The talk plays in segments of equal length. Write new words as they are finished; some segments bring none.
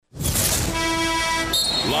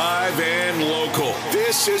Live and local.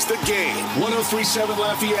 This is The Game. 103.7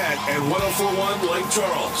 Lafayette and 104.1 Lake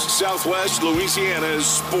Charles. Southwest Louisiana's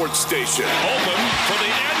sports station. Open for the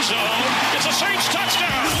end zone. It's a Saints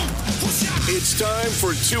touchdown. It's time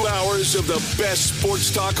for 2 hours of the best sports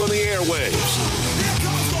talk on the airwaves.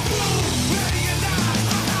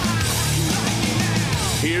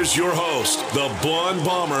 Here's your host, the Blonde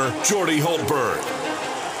Bomber, Jordy Hultberg.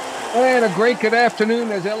 And a great good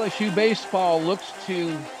afternoon as LSU baseball looks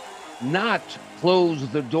to not close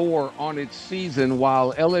the door on its season,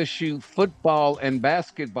 while LSU football and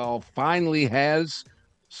basketball finally has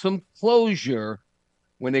some closure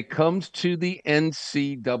when it comes to the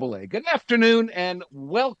NCAA. Good afternoon and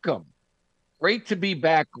welcome. Great to be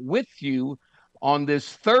back with you on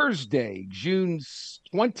this Thursday, June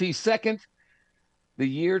 22nd, the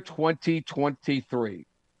year 2023.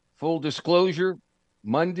 Full disclosure,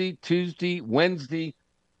 Monday, Tuesday, Wednesday,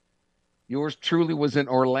 yours truly was in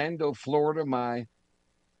Orlando, Florida. My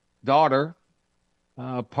daughter,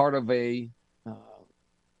 part of a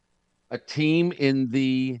team in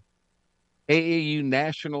the AAU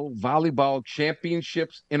National Volleyball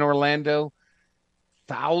Championships in Orlando.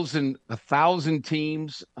 1,000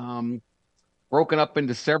 teams, broken up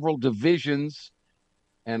into several divisions.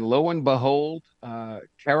 And lo and behold,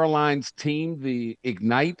 Caroline's team, the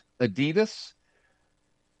Ignite Adidas,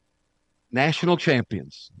 national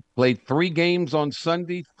champions. Played 3 games on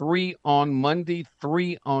Sunday, 3 on Monday,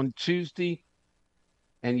 3 on Tuesday,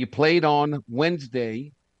 and you played on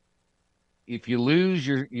Wednesday. If you lose,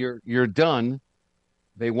 you're done.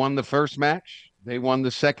 They won the first match. They won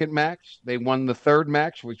the second match. They won the third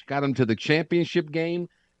match, which got them to the championship game.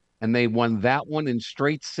 And they won that one in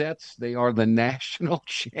straight sets. They are the national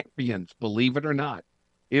champions, believe it or not.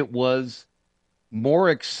 It was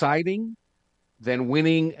more exciting than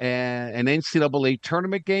winning an NCAA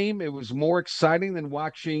tournament game. It was more exciting than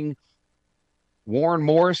watching Warren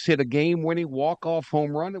Morris hit a game-winning walk-off home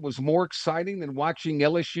run. It was more exciting than watching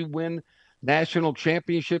LSU win national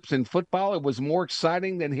championships in football. It was more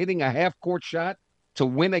exciting than hitting a half-court shot to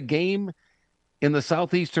win a game in the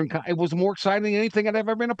Southeastern. It was more exciting than anything I'd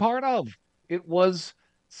ever been a part of. It was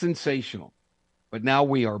sensational. But now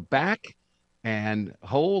we are back, and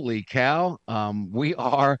holy cow, we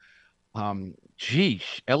are,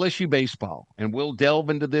 LSU baseball. And we'll delve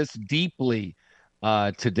into this deeply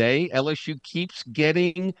today. LSU keeps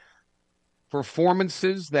getting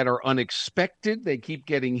performances that are unexpected. They keep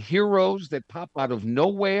getting heroes that pop out of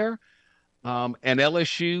nowhere. And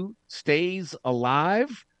LSU stays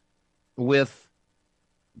alive with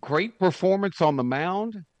great performance on the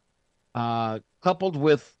mound, coupled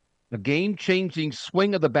with a game-changing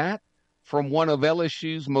swing of the bat from one of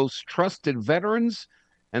LSU's most trusted veterans,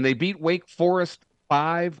 and they beat Wake Forest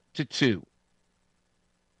 5-2.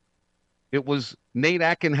 It was Nate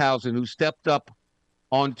Ackenhausen who stepped up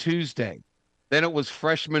on Tuesday. Then it was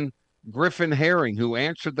freshman Griffin Herring who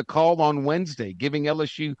answered the call on Wednesday, giving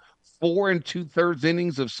LSU 4 2/3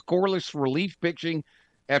 innings of scoreless relief pitching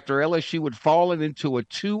after LSU had fallen into a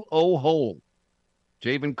 2-0 hole.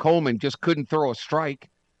 Javen Coleman just couldn't throw a strike.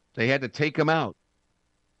 They had to take him out.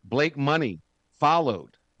 Blake Money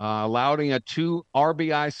followed, allowing a 2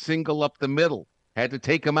 RBI single up the middle. Had to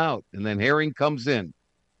take him out. And then Herring comes in.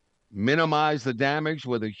 Minimized the damage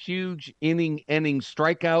with a huge inning-ending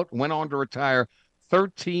strikeout. Went on to retire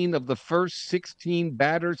 13 of the first 16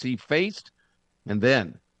 batters he faced. And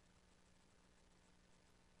then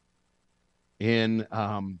in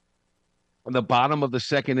the bottom of the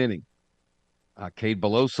second inning, Cade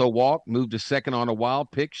Beloso walked, moved to second on a wild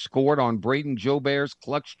pitch, scored on Braden Jobert's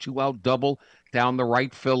clutch 2-out double down the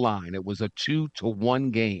right field line. It was a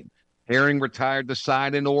 2-1 game. Herring retired the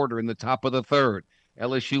side in order in the top of the third.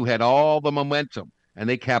 LSU had all the momentum, and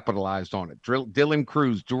they capitalized on it. Dylan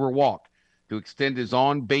Cruz drew a walk to extend his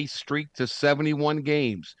on-base streak to 71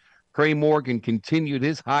 games. Trey Morgan continued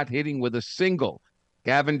his hot hitting with a single.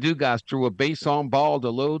 Gavin Dugas threw a base on ball to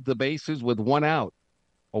load the bases with 1 out.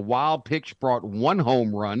 A wild pitch brought 1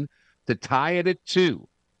 home run to tie it at 2.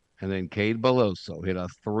 And then Cade Beloso hit a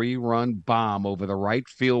 3-run bomb over the right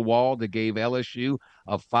field wall that gave LSU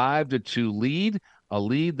a 5-2 lead, a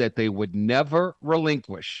lead that they would never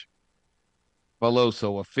relinquish.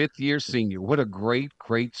 Beloso, a fifth-year senior. What a great,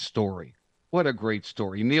 great story. What a great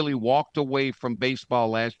story. He nearly walked away from baseball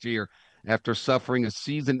last year after suffering a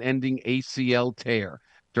season-ending ACL tear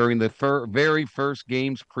during the very first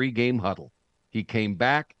game's pregame huddle. He came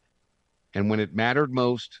back, and when it mattered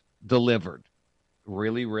most, delivered.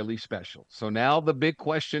 Really, really special. So now the big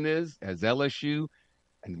question is, as LSU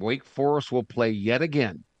and Wake Forest will play yet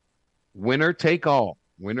again, winner take all.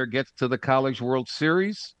 Winner gets to the College World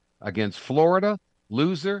Series against Florida.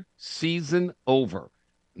 Loser, season over.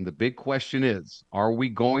 And the big question is, are we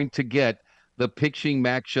going to get the pitching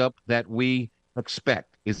matchup that we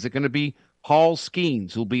expect? Is it going to be Paul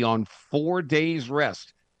Skeens, who'll be on 4 days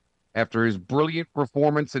rest after his brilliant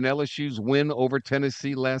performance in LSU's win over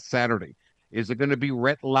Tennessee last Saturday? Is it going to be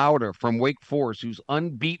Rhett Lauder from Wake Forest, who's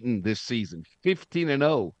unbeaten this season,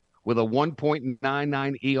 15-0 with a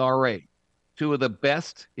 1.99 ERA? Two of the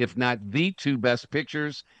best, if not the two best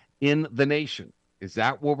pitchers in the nation. Is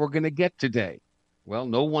that what we're going to get today? Well,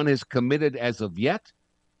 no one has committed as of yet.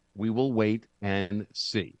 We will wait and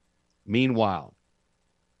see. Meanwhile,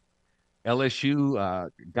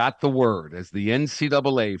 LSU got the word as the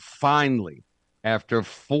NCAA finally, after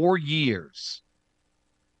 4 years,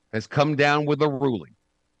 has come down with a ruling.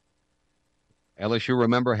 LSU,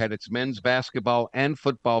 remember, had its men's basketball and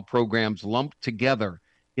football programs lumped together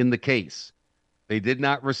in the case. They did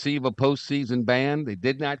not receive a postseason ban. They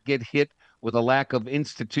did not get hit with a lack of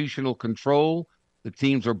institutional control. The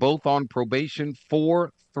teams are both on probation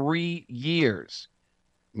for 3 years.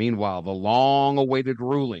 Meanwhile, the long-awaited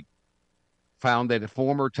ruling found that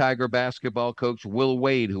former Tiger basketball coach Will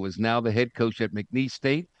Wade, who is now the head coach at McNeese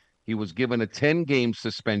State, he was given a 10-game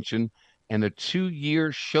suspension and a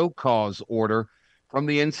 2-year show cause order from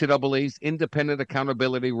the NCAA's Independent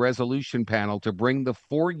Accountability Resolution Panel to bring the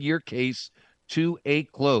 4-year case to a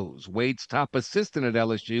close. Wade's top assistant at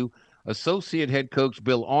LSU, associate head coach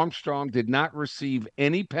Bill Armstrong, did not receive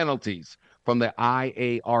any penalties from the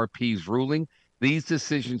IARP's ruling. These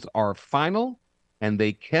decisions are final and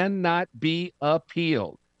they cannot be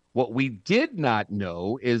appealed. What we did not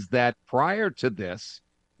know is that prior to this,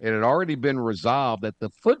 it had already been resolved that the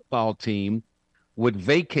football team would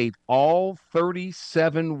vacate all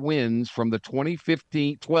 37 wins from the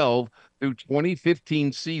 2012 through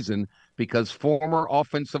 2015 season because former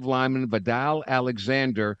offensive lineman Vidal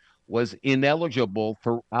Alexander was ineligible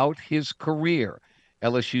throughout his career.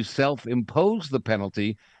 LSU self-imposed the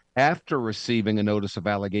penalty after receiving a notice of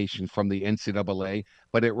allegation from the NCAA,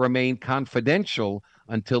 but it remained confidential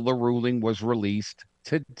until the ruling was released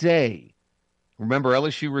today. Remember,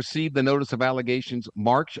 LSU received the notice of allegations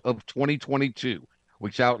March of 2022,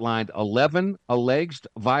 which outlined 11 alleged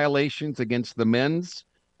violations against the men's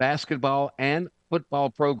basketball and football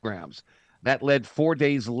programs. That led 4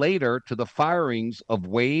 days later to the firings of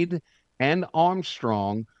Wade and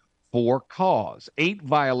Armstrong for cause. 8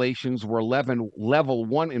 violations were 11 level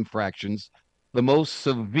 1 infractions, the most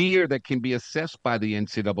severe that can be assessed by the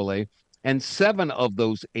NCAA, and 7 of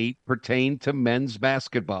those 8 pertain to men's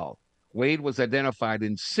basketball. Wade was identified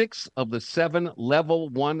in 6 of the 7 level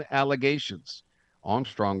 1 allegations.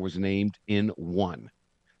 Armstrong was named in 1.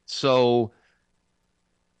 So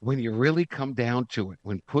when you really come down to it,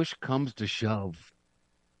 when push comes to shove,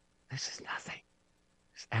 this is nothing.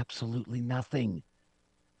 It's absolutely nothing.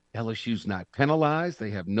 LSU's not penalized. They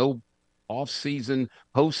have no off-season,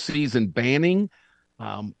 postseason banning.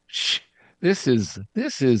 This is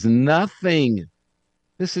nothing.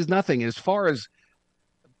 This is nothing. As far as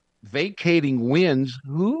vacating wins,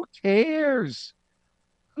 who cares?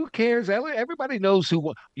 Who cares? Everybody knows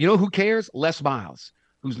who cares? Les Miles,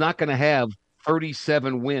 who's not going to have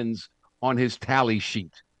 37 wins on his tally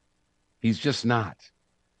sheet. He's just not.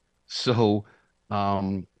 So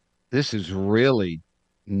this is really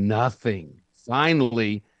nothing.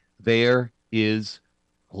 Finally, there is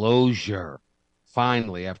closure.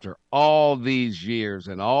 Finally, after all these years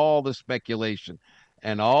and all the speculation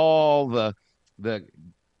and all the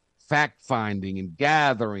fact finding and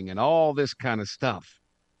gathering and all this kind of stuff,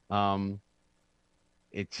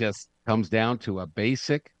 it just comes down to a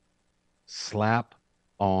basic slap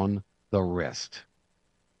on the wrist.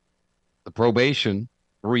 The probation,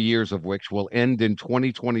 3 years of which will end in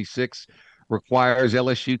 2026, requires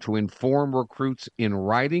LSU to inform recruits in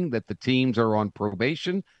writing that the teams are on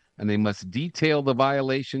probation and they must detail the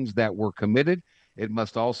violations that were committed. It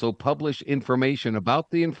must also publish information about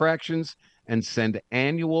the infractions and send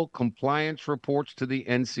annual compliance reports to the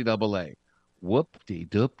NCAA.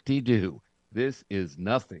 Whoop-de-doop-de-doo. This is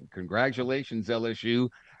nothing. Congratulations, LSU.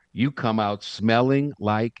 You come out smelling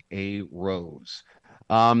like a rose.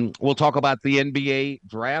 We'll talk about the NBA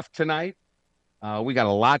draft tonight. We got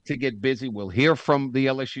a lot to get busy. We'll hear from the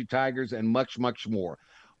LSU Tigers and much, much more.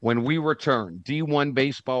 When we return, D1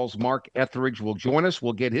 Baseball's Mark Etheridge will join us.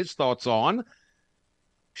 We'll get his thoughts on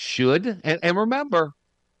and remember,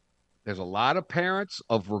 there's a lot of parents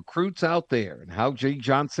of recruits out there, and how Jay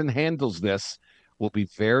Johnson handles this will be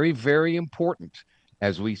very, very important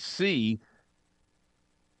as we see,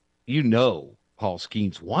 Paul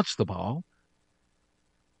Skeens wants the ball,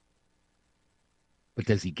 but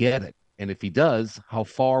does he get it? And if he does, how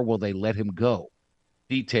far will they let him go?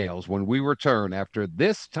 Details when we return after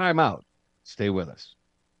this timeout. Stay with us.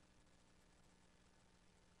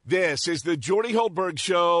 This is the Jordy Hultberg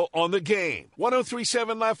Show on the Game.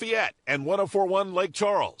 103.7 Lafayette and 104.1 Lake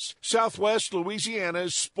Charles, Southwest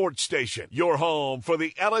Louisiana's sports station. Your home for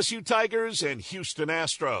the LSU Tigers and Houston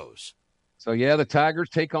Astros. So, yeah, the Tigers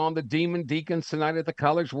take on the Demon Deacons tonight at the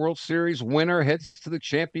College World Series. Winner heads to the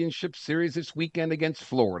championship series this weekend against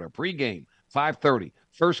Florida. Pre-game, 5:30.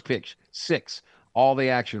 First pitch, 6. All the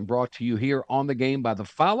action brought to you here on the Game by the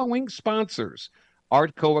following sponsors: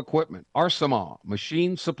 Artco Equipment, Arsenal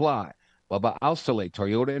Machine Supply, Bubba Alstale,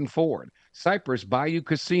 Toyota and Ford, Cypress Bayou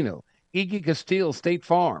Casino, Iggy Castile State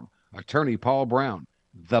Farm, Attorney Paul Brown,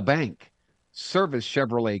 The Bank, Service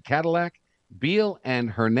Chevrolet Cadillac, Beal and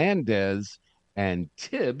Hernandez, and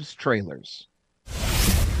Tibbs Trailers.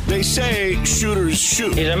 They say shooters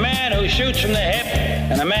shoot. He's a man who shoots from the hip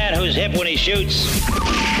and a man who's hip when he shoots.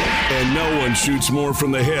 And no one shoots more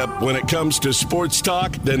from the hip when it comes to sports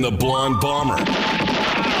talk than the Blonde Bomber.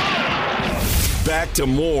 Back to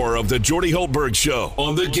more of the Jordy Hultberg Show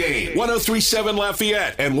on the Game. 103.7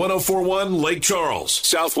 Lafayette and 104.1 Lake Charles,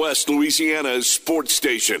 Southwest Louisiana's sports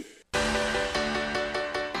station.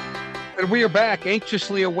 And we are back,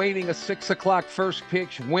 anxiously awaiting a 6 o'clock first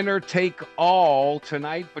pitch. Winner take all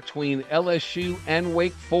tonight between LSU and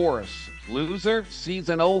Wake Forest. Loser,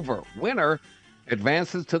 season over. Winner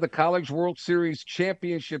advances to the College World Series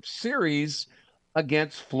Championship Series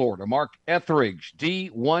against Florida. Mark Etheridge,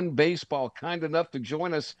 D1 Baseball, kind enough to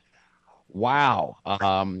join us. Wow.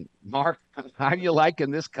 Mark, how you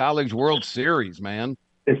liking this College World Series, man?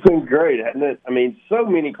 It's been great, hasn't it? I mean, so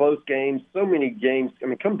many close games, so many games. I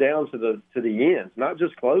mean, come down to the ends, not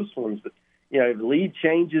just close ones, but lead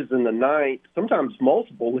changes in the ninth, sometimes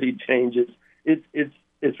multiple lead changes.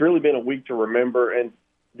 It's really been a week to remember, and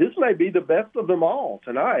this may be the best of them all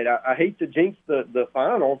tonight. I hate to jinx the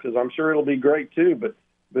final because I'm sure it'll be great too, but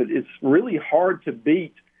it's really hard to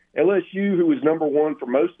beat LSU, who was number one for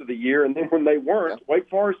most of the year, and then when they weren't, Wake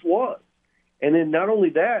Forest was. And then not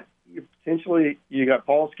only that, you got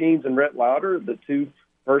Paul Skeens and Rhett Lauder, the two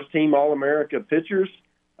first-team All-America pitchers,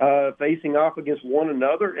 facing off against one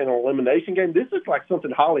another in an elimination game. This is like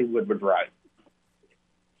something Hollywood would write.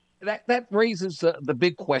 That raises the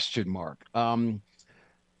big question mark. Paul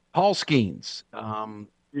Skeens,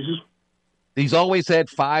 he's always had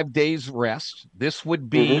 5 days rest. This would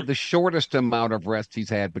be the shortest amount of rest he's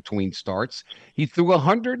had between starts. He threw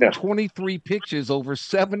 123 pitches over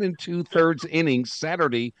 7 2/3 innings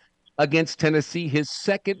Saturday against Tennessee, his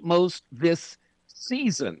second most this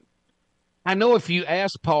season. I know if you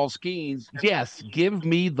ask Paul Skeens, yes, give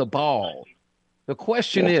me the ball. The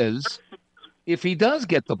question is, if he does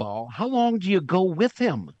get the ball, how long do you go with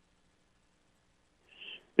him?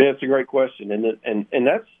 Yeah, it's a great question, and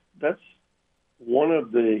that's one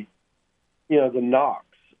of the the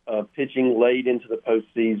knocks of pitching late into the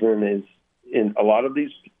postseason is in a lot of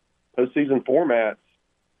these postseason formats.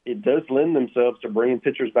 It does lend themselves to bringing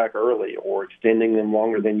pitchers back early or extending them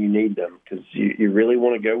longer than you need them because you really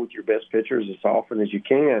want to go with your best pitchers as often as you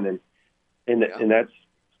can, and that's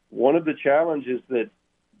one of the challenges that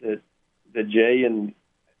Jay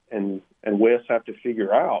and Wes have to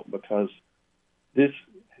figure out because this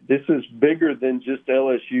is bigger than just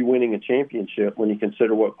LSU winning a championship when you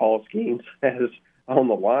consider what Paul Skeens has on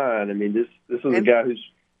the line. I mean, this is a guy who's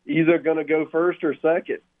either going to go first or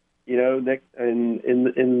second, next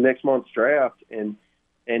in next month's draft, and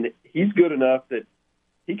he's good enough that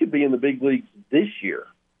he could be in the big leagues this year.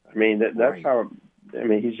 I mean, that's how. I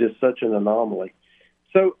mean, he's just such an anomaly.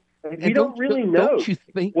 So we don't really know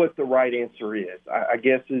what the right answer is. I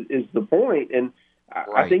guess is the point, and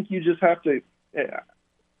I think you just have to.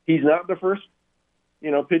 He's not the first,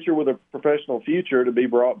 pitcher with a professional future to be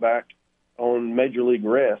brought back on major league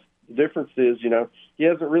rest. The difference is, he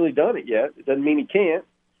hasn't really done it yet. It doesn't mean he can't.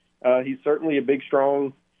 He's certainly a big,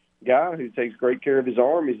 strong guy who takes great care of his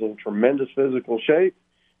arm. He's in tremendous physical shape.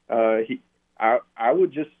 I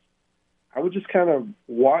would just kind of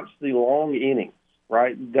watch the long innings,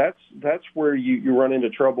 right? That's where you run into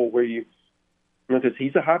trouble because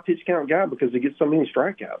he's a high pitch count guy because he gets so many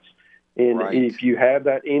strikeouts. And if you have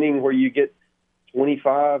that inning where you get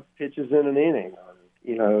 25 pitches in an inning,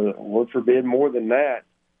 or, Lord forbid more than that,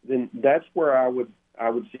 then that's where I would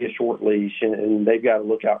see a short leash, and they've got to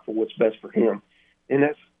look out for what's best for him. And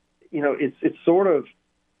that's, it's sort of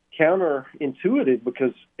counterintuitive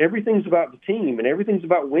because everything's about the team and everything's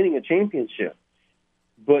about winning a championship,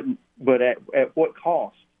 but at what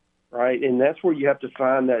cost, right? And that's where you have to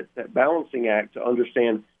find that balancing act to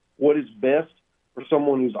understand what is best for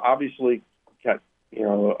someone who's obviously got,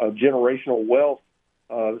 a generational wealth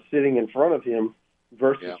sitting in front of him,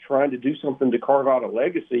 versus trying to do something to carve out a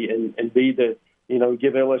legacy and be the,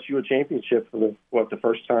 give LSU a championship for the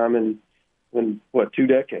first time in 2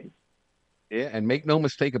 decades. Yeah, and make no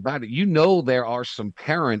mistake about it. There are some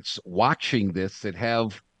parents watching this that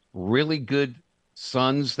have really good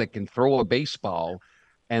sons that can throw a baseball,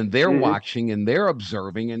 and they're watching and they're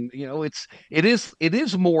observing, and it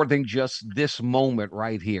is more than just this moment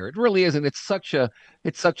right here. It really isn't. It's such a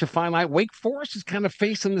fine line. Wake Forest is kind of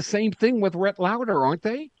facing the same thing with Rhett Lauder, aren't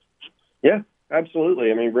they? Yeah,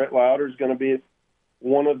 absolutely. I mean, Rhett Lauder is going to be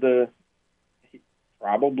one of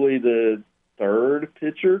probably the third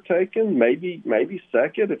pitcher taken, maybe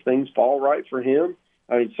second if things fall right for him.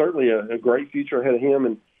 I mean, certainly a great future ahead of him.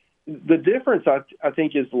 And the difference, I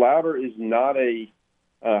think, is Lauder is not a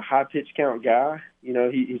high pitch count guy.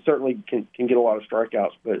 He certainly can get a lot of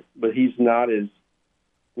strikeouts, but he's not as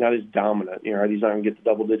dominant. He's not going to get the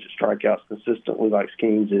double digit strikeouts consistently like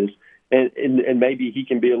Skeens is, and maybe he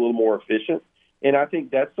can be a little more efficient. And I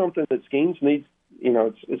think that's something that Skeens needs.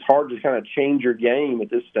 It's hard to kind of change your game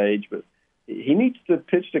at this stage, but he needs to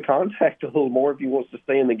pitch to contact a little more if he wants to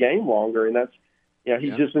stay in the game longer. And that's,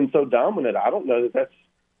 he's just been so dominant. I don't know that's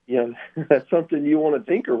that's something you want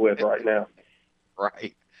to tinker with right now.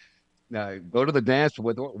 Right. Now, go to the dance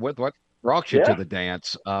with what brought you to the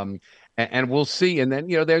dance. And we'll see. And then,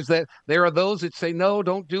 there are those that say, no,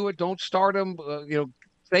 don't do it. Don't start him,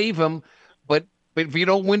 save him. But if you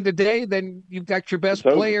don't win today, then you've got your best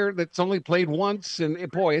player that's only played once.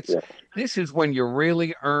 And boy, this is when you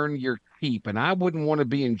really earn your keep. And I wouldn't want to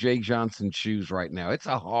be in Jay Johnson's shoes right now. It's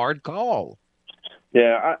a hard call.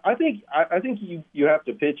 Yeah, I think you have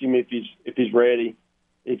to pitch him if he's ready,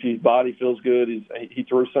 if his body feels good. He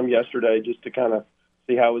threw some yesterday just to kind of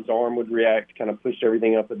see how his arm would react, kind of pushed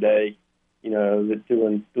everything up a day,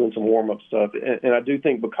 doing some warm-up stuff. And I do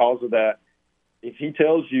think because of that, if he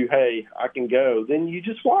tells you, hey, I can go, then you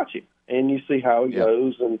just watch him and you see how he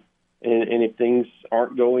goes. And if things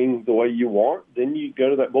aren't going the way you want, then you go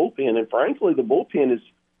to that bullpen. And frankly, the bullpen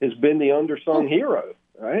has been the undersung hero,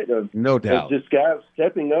 right? No doubt. This guy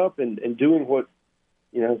stepping up and doing what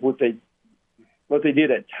they did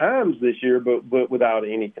at times this year, but without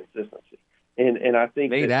any consistency. And I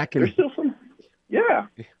think there's still some,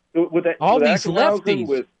 with that, all with these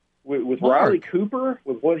lefties, with Riley Cooper,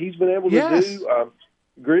 with what he's been able to do.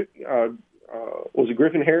 Was it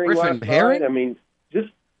Griffin Herring last night? I mean,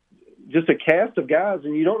 just a cast of guys,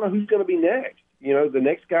 and you don't know who's going to be next. The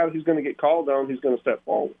next guy who's going to get called on, who's going to step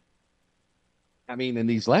forward. I mean, and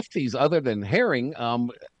these lefties, other than Herring,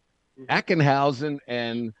 Ackenhausen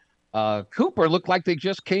and Cooper look like they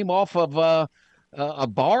just came off of a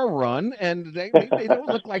bar run, and they don't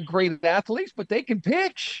look like great athletes, but they can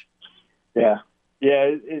pitch. Yeah.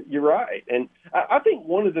 Yeah, you're right. And I think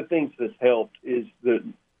one of the things that's helped is that,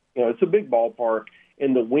 it's a big ballpark,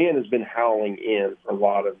 and the wind has been howling in for a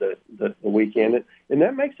lot of the weekend. And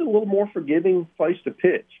that makes it a little more forgiving place to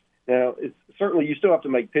pitch. Now, it's certainly you still have to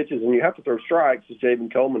make pitches, and you have to throw strikes, as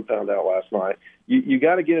Javen Coleman found out last night. You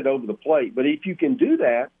got to get it over the plate. But if you can do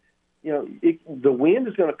that, the wind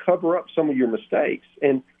is going to cover up some of your mistakes.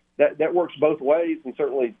 And that works both ways, and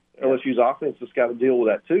certainly LSU's offense has got to deal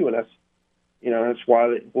with that too. And that's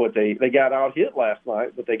why they got out hit last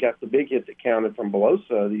night, but they got the big hit that counted from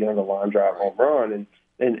Belosa, the line drive home run,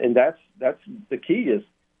 and that's the key is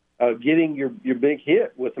getting your big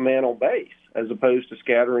hit with the man on base as opposed to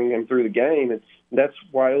scattering him through the game. And that's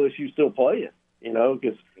why LSU still play it,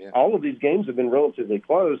 because all of these games have been relatively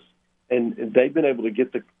close, and they've been able to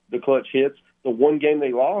get the clutch hits. The one game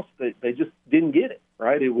they lost, they just didn't get it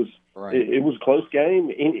right. It was it was a close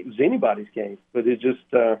game. It was anybody's game, but it just.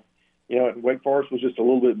 Wake Forest was just a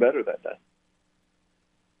little bit better that day.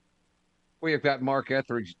 We have got Mark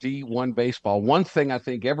Etheridge, D1 Baseball. One thing I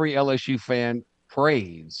think every LSU fan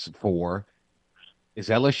prays for is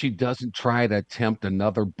LSU doesn't try to attempt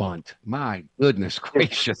another bunt. My goodness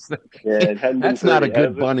gracious. That's not a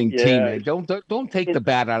good bunting team. Man. Don't take the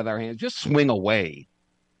bat out of their hands. Just swing away.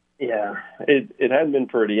 Yeah, it hadn't been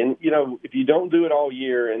pretty. And, if you don't do it all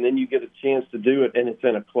year and then you get a chance to do it and it's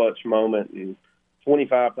in a clutch moment and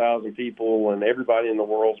 25,000 people and everybody in the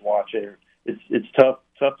world's watching. It's tough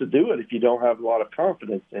to do it if you don't have a lot of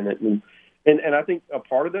confidence in it. And I think a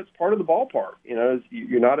part of that's part of the ballpark. Is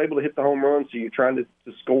you're not able to hit the home run, so you're trying to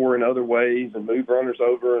score in other ways and move runners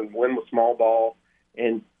over and win with small ball.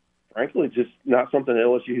 And frankly, just not something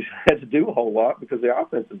LSU's had to do a whole lot because the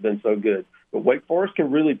offense has been so good. But Wake Forest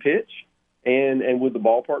can really pitch. And with the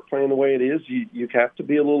ballpark playing the way it is, you have to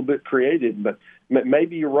be a little bit creative. But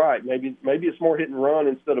maybe you're right. Maybe it's more hit and run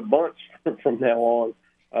instead of bunts from now on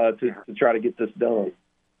to try to get this done.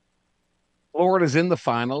 Florida's in the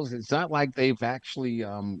finals. It's not like they've actually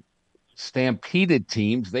stampeded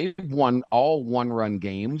teams. They've won all one-run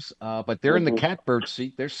games, but they're in the Hmm. catbird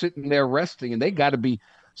seat. They're sitting there resting, and they got to be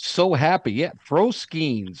so happy. Yeah, throw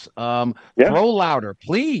Skeens, Yeah, throw louder,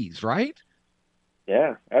 please, right?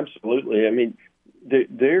 yeah, absolutely. I mean,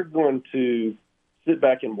 they're going to sit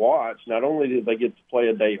back and watch. Not only did they get to play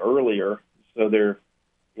a day earlier, so they're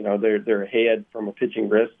ahead from a pitching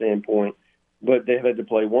rest standpoint, but they've had to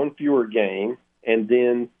play one fewer game, and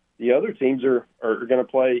then the other teams are going to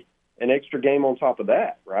play an extra game on top of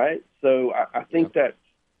that, right? So I think that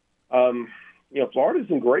Florida's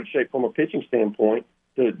in great shape from a pitching standpoint.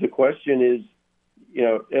 The question is,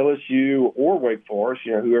 LSU or Wake Forest,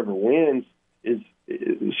 whoever wins is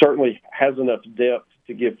certainly has enough depth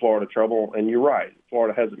to give Florida trouble. And you're right,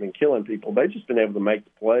 Florida hasn't been killing people. They've just been able to make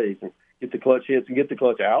the plays and get the clutch hits and get the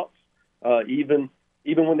clutch outs, even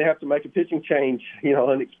when they have to make a pitching change,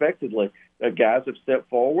 unexpectedly. Guys have stepped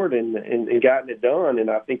forward and gotten it done, and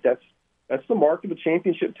I think that's the mark of a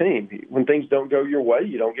championship team. When things don't go your way,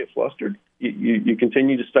 you don't get flustered. You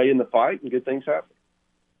continue to stay in the fight, and good things happen.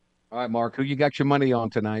 All right, Mark, who you got your money on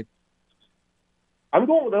tonight? I'm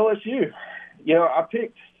going with LSU.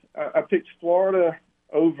 I picked Florida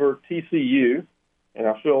over TCU, and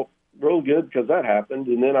I felt real good because that happened.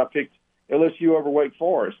 And then I picked LSU over Wake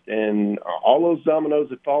Forest, and all those dominoes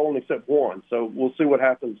have fallen except one. So we'll see what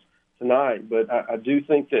happens tonight. But I do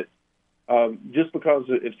think that just because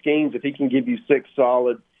if Skeens, if he can give you 6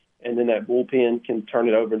 solid, and then that bullpen can turn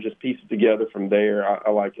it over and just piece it together from there,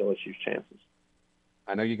 I like LSU's chances.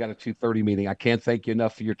 I know you got a 2:30 meeting. I can't thank you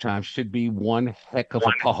enough for your time. Should be one heck of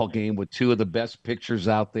a ball game with two of the best pitchers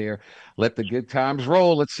out there. Let the good times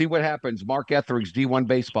roll. Let's see what happens. Mark Etheridge, D1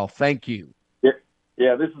 Baseball. Thank you.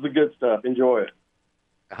 Yeah, this is the good stuff. Enjoy it.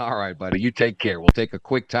 All right, buddy. You take care. We'll take a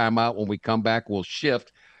quick timeout. When we come back, we'll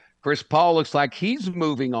shift. Chris Paul looks like he's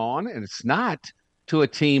moving on, and it's not to a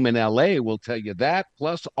team in LA. We'll tell you that,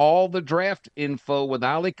 plus all the draft info with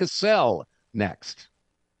Ali Cassell next.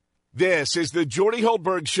 This is the Jordy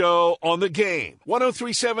Hultberg Show on the game.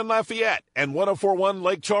 1037 Lafayette and 1041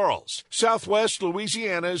 Lake Charles, Southwest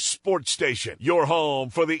Louisiana's sports station. Your home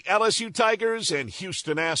for the LSU Tigers and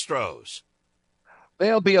Houston Astros.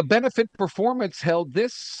 There'll be a benefit performance held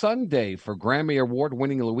this Sunday for Grammy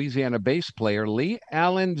Award-winning Louisiana bass player Lee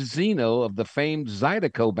Allen Zeno of the famed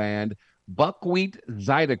Zydeco band, Buckwheat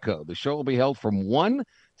Zydeco. The show will be held from 1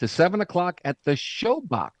 to 7 o'clock at the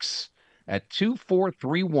Showbox at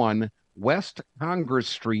 2431 West Congress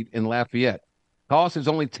Street in Lafayette. Cost is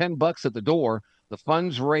only $10 at the door. The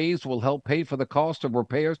funds raised will help pay for the cost of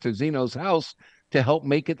repairs to Zeno's house to help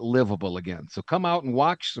make it livable again. So come out and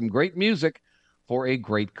watch some great music for a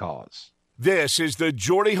great cause. This is the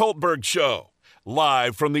Jordy Hultberg Show,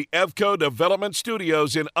 live from the Evco Development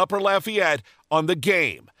Studios in Upper Lafayette on the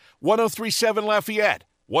game. 1037 Lafayette,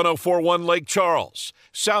 1041 Lake Charles,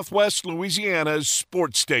 Southwest Louisiana's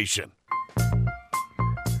sports station.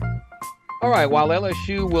 All right, while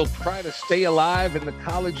LSU will try to stay alive in the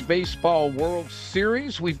College Baseball World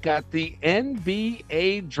Series, we've got the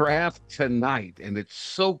NBA draft tonight, and it's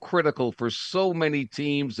so critical for so many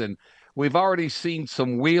teams, and we've already seen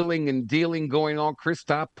some wheeling and dealing going on.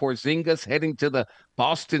 Kristaps Porzingis heading to the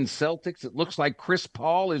Boston Celtics. It looks like Chris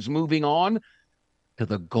Paul is moving on to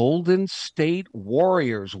the Golden State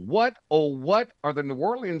Warriors. What are the New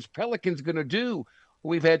Orleans Pelicans going to do?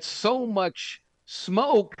 We've had so much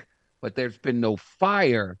smoke, but there's been no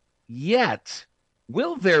fire yet.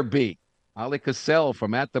 Will there be? Ali Cassell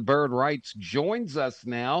from At the Bird Writes joins us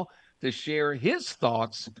now to share his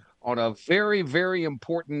thoughts on a very, very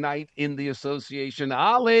important night in the association.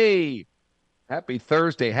 Ali, happy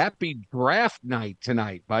Thursday. Happy draft night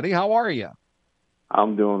tonight, buddy. How are you?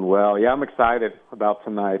 I'm doing well. Yeah, I'm excited about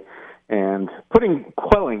tonight and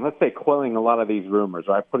quelling a lot of these rumors,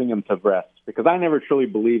 right? Putting them to rest because I never truly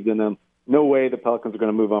believed in them. No way the Pelicans are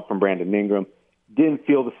going to move on from Brandon Ingram. Didn't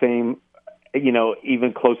feel the same,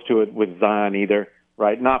 even close to it with Zion either,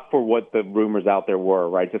 right? Not for what the rumors out there were,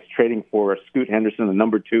 right? Just trading for Scoot Henderson, the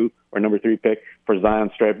number 2 or number 3 pick for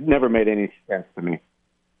Zion straight never made any sense to me.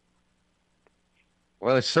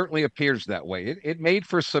 Well, it certainly appears that way. It made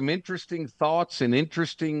for some interesting thoughts and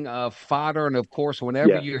interesting fodder. And, of course,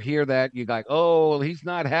 whenever you hear that, you're like, oh, he's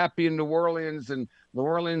not happy in New Orleans, and New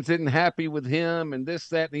Orleans isn't happy with him, and this,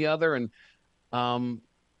 that, and the other. And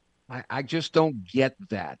I just don't get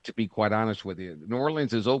that, to be quite honest with you. New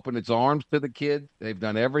Orleans has opened its arms to the kid. They've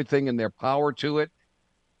done everything in their power to it.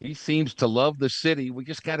 He seems to love the city. We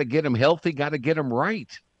just got to get him healthy, got to get him right.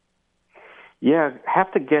 Yeah,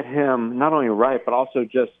 have to get him not only right, but also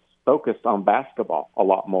just focused on basketball a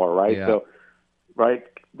lot more, right? Yeah. So, right,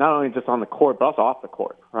 not only just on the court, but also off the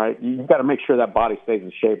court, right? You've got to make sure that body stays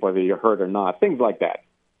in shape, whether you're hurt or not, things like that.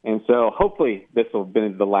 And so hopefully this will be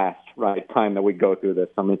the last time that we go through this.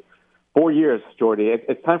 I mean, 4 years, Jordy.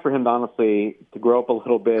 It's time for him to honestly to grow up a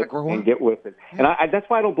little bit and get with it. And that's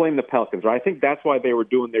why I don't blame the Pelicans, right? I think that's why they were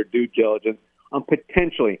doing their due diligence on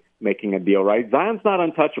potentially making a deal, right? Zion's not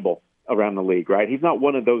untouchable around the league, right? He's not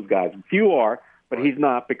one of those guys. Few are, but he's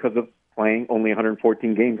not because of playing only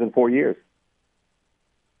 114 games in 4 years.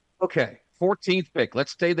 Okay, 14th pick.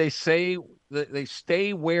 Let's say they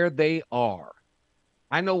stay where they are.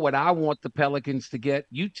 I know what I want the Pelicans to get.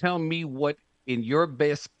 You tell me what, in your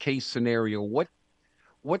best case scenario, what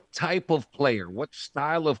type of player, what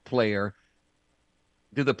style of player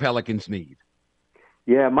do the Pelicans need?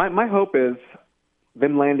 Yeah, my hope is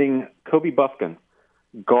them landing Kobe Buffkin,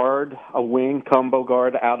 guard, a wing combo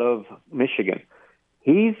guard out of Michigan.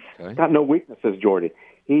 He's got no weaknesses, Jordy.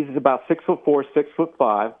 He's about 6'4",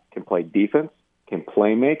 6'5", can play defense, can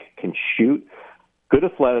play make, can shoot, good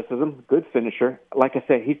athleticism, good finisher. Like I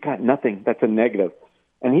said, he's got nothing that's a negative.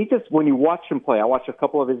 And he just, when you watch him play, I watched a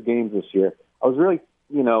couple of his games this year. I was really,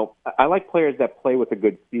 I like players that play with a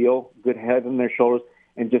good feel, good head on their shoulders,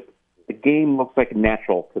 and just the game looks like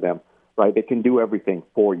natural to them, right? They can do everything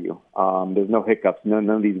for you. There's no hiccups, none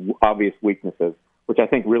of these obvious weaknesses, which I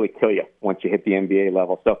think really kill you once you hit the NBA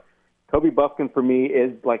level. So Kobe Buffkin for me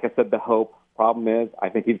is, like I said, the hope. Problem is, I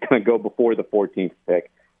think he's going to go before the 14th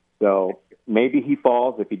pick. So maybe he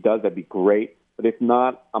falls. If he does, that'd be great. But if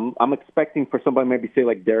not, I'm expecting for somebody maybe say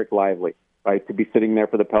like Derek Lively, right, to be sitting there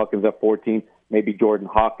for the Pelicans at 14, maybe Jordan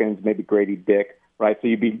Hawkins, maybe Grady Dick, right? So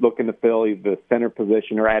you'd be looking to fill either the center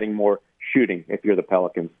position or adding more shooting if you're the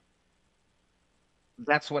Pelicans.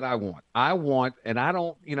 That's what I want. And I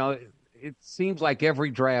don't, it seems like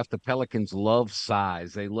every draft the Pelicans love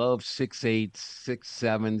size. They love 6'8",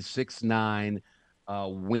 6'7",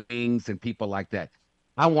 6'9", wings and people like that.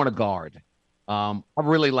 I want a guard. I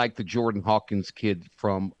really like the Jordan Hawkins kid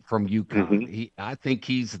from UConn. Mm-hmm. I think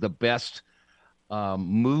he's the best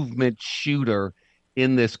movement shooter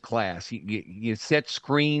in this class. You set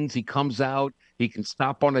screens, he comes out, he can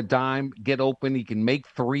stop on a dime, get open, he can make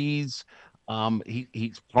threes.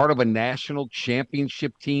 He's part of a national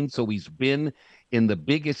championship team, so he's been in the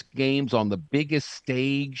biggest games on the biggest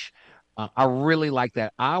stage. I really like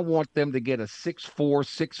that. I want them to get a 6'4",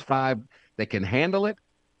 6'5" that can handle it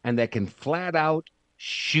and that can flat out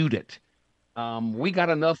shoot it. We got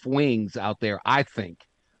enough wings out there, I think.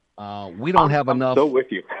 We don't have enough. I'm so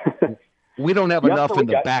with you. We don't have enough in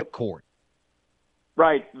the backcourt.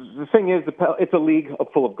 Right. The thing is, it's a league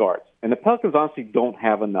full of guards, and the Pelicans honestly don't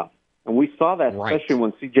have enough. And we saw that especially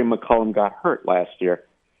when C.J. McCollum got hurt last year.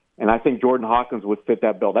 And I think Jordan Hawkins would fit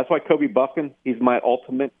that bill. That's why Kobe Buffkin, he's my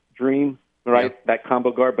ultimate dream, right, yep. That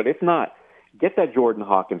combo guard. But if not, get that Jordan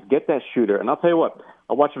Hawkins, get that shooter. And I'll tell you what,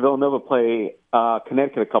 I watched Villanova play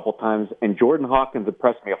Connecticut a couple times, and Jordan Hawkins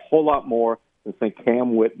impressed me a whole lot more than, say,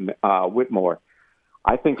 Cam Whitmore.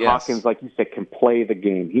 I think Hawkins, like you said, can play the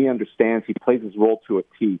game. He understands. He plays his role to a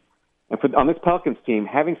T. And on this Pelicans team,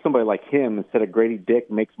 having somebody like him instead of Grady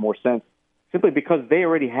Dick makes more sense simply because they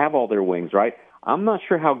already have all their wings, right? I'm not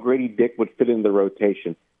sure how Grady Dick would fit in the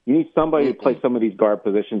rotation. You need somebody to play some of these guard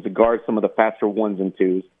positions, to guard some of the faster ones and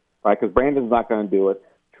twos, right? Because Brandon's not going to do it.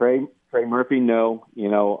 Trey Murphy, no.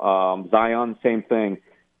 Zion, same thing.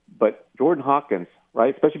 But Jordan Hawkins,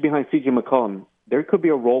 right, especially behind C.J. McCollum, there could be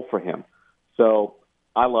a role for him. So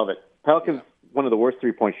I love it. Pelicans, one of the worst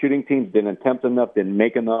three-point shooting teams, didn't attempt enough, didn't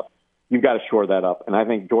make enough. You've got to shore that up. And I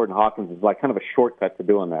think Jordan Hawkins is like kind of a shortcut to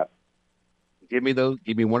doing that. Give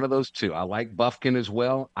me one of those two. I like Buffkin as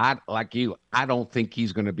well. I don't think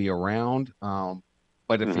he's going to be around.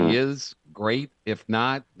 But if he is, great. If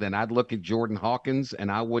not, then I'd look at Jordan Hawkins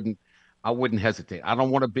and I wouldn't hesitate. I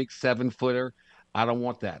don't want a big 7-footer. I don't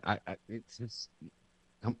want that.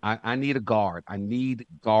 I need a guard. I need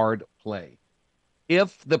guard play.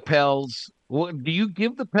 If the Pels, do you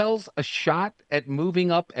give the Pels a shot at moving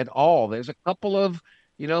up at all? There's a couple of,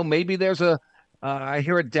 maybe there's I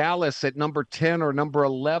hear a Dallas at number 10 or number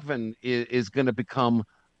 11 is going to become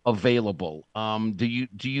available. Do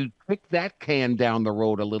you kick that can down the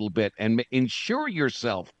road a little bit and ensure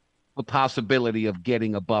yourself the possibility of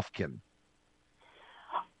getting a Buffkin?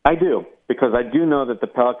 I do, because I do know that the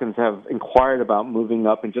Pelicans have inquired about moving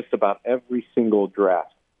up in just about every single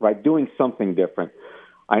draft, right? Doing something different.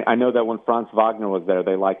 I know that when Franz Wagner was there,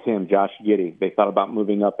 they liked him, Josh Giddey. They thought about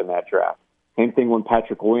moving up in that draft. Same thing when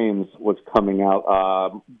Patrick Williams was coming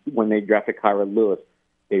out, when they drafted Kyra Lewis.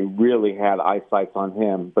 They really had eyesight on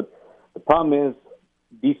him. But the problem is,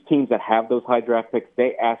 these teams that have those high draft picks,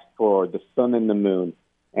 they ask for the sun and the moon.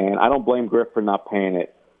 And I don't blame Griff for not paying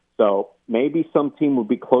it. So maybe some team would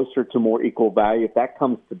be closer to more equal value if that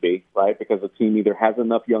comes to be, right? Because a team either has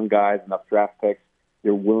enough young guys, enough draft picks,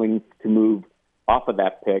 they're willing to move off of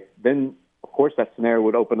that pick. Then, of course, that scenario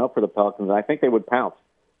would open up for the Pelicans, and I think they would pounce.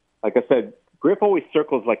 Like I said, Griff always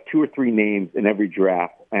circles like 2 or 3 names in every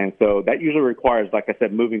draft. And so that usually requires, like I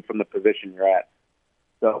said, moving from the position you're at.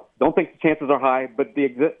 So don't think the chances are high, but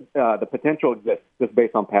the potential exists just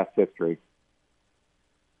based on past history.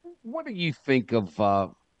 What do you think of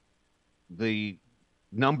the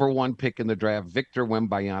number 1 pick in the draft, Victor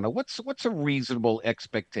Wembanyama? What's a reasonable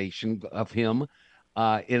expectation of him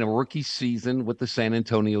in a rookie season with the San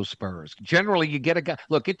Antonio Spurs? Generally, you get a guy.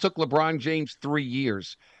 Look, it took LeBron James 3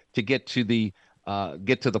 years to get to the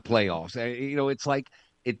playoffs. It's like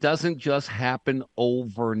it doesn't just happen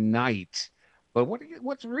overnight. But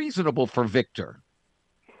what's reasonable for Victor?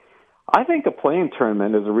 I think a play-in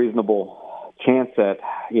tournament is a reasonable chance at,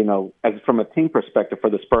 as from a team perspective for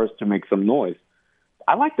the Spurs to make some noise.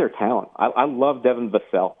 I like their talent. I love Devin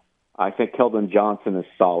Vassell. I think Keldon Johnson is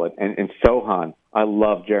solid. And Sohan. I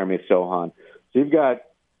love Jeremy Sohan. So you've got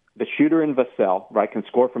the shooter in Vassell, right, can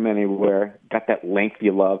score from anywhere, got that length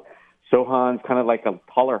you love. Sohan's kind of like a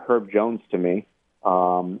taller Herb Jones to me.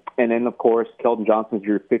 And then, of course, Keldon Johnson's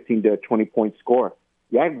your 15 to 20-point scorer.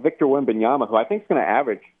 You have Victor Wembanyama, who I think is going to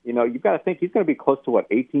average. You've got to think he's going to be close to,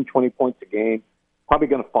 18, 20 points a game. Probably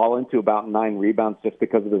going to fall into about 9 rebounds just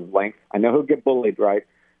because of his length. I know he'll get bullied, right?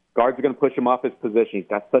 Guards are going to push him off his position. He's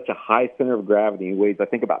got such a high center of gravity. He weighs, I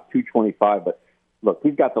think, about 225. But, look,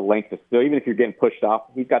 he's got the length to still, even if you're getting pushed off,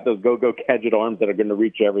 he's got those go-go gadget arms that are going to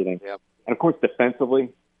reach everything. Yep. And, of course, defensively,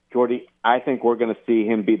 Jordy, I think we're going to see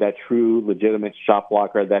him be that true, legitimate shot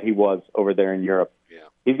blocker that he was over there in Europe. Yeah.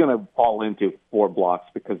 He's going to fall into 4 blocks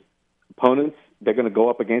because opponents, they're going to go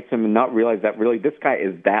up against him and not realize that really this guy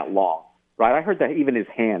is that long, right? I heard that even his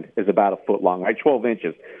hand is about a foot long, right? 12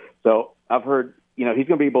 inches. So I've heard, he's going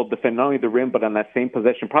to be able to defend not only the rim, but on that same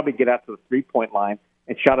possession, probably get out to the three-point line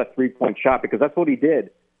and shot a 3-point shot because that's what he did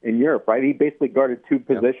in Europe, right? He basically guarded 2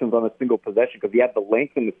 positions on a single possession because he had the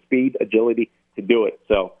length and the speed, agility to do it.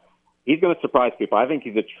 So he's going to surprise people. I think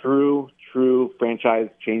he's a true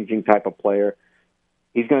franchise-changing type of player.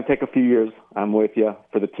 He's going to take a few years, I'm with you,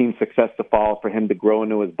 for the team's success to follow, for him to grow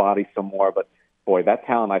into his body some more. But, boy, that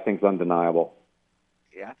talent I think is undeniable.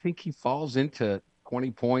 Yeah, I think he falls into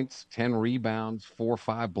 20 points, 10 rebounds, 4 or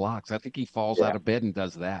 5 blocks. I think he falls out of bed and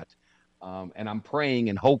does that. And I'm praying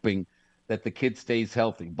and hoping that the kid stays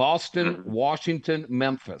healthy. Boston, Washington,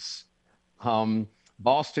 Memphis.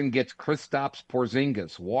 Boston gets Kristaps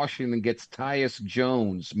Porzingis. Washington gets Tyus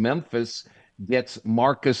Jones. Memphis gets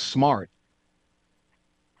Marcus Smart.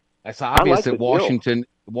 It's obvious that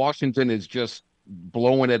Washington is just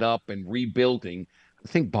blowing it up and rebuilding. I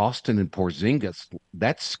think Boston and Porzingis,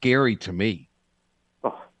 that's scary to me.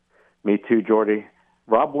 Oh, me too, Jordy.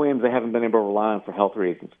 Rob Williams, they haven't been able to rely on for health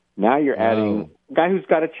reasons. Now you're adding a guy who's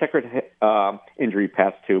got a checkered injury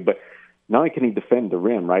past too, but not only can he defend the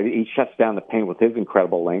rim, right? He shuts down the paint with his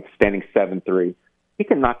incredible length, standing 7'3". He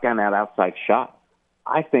can knock down that outside shot.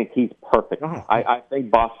 I think he's perfect. I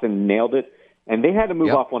think Boston nailed it. And they had to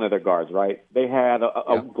move off one of their guards, right? They had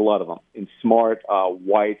a glut of them in Smart,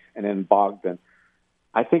 White, and then Bogdan.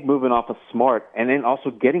 I think moving off of Smart and then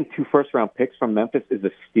also getting 2 first-round picks from Memphis is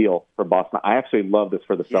a steal for Boston. I actually love this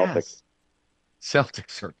for the Celtics. Yes.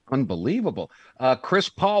 Celtics are unbelievable. Chris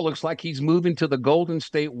Paul looks like he's moving to the Golden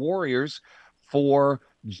State Warriors for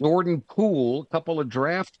Jordan Poole, a couple of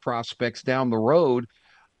draft prospects down the road.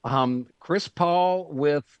 Chris Paul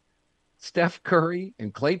with Steph Curry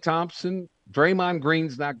and Klay Thompson. Draymond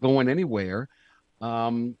Green's not going anywhere.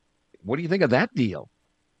 What do you think of that deal?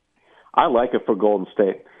 I like it for Golden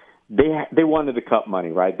State. They wanted to cut money,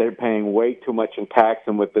 right? They're paying way too much in tax,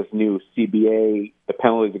 and with this new CBA, the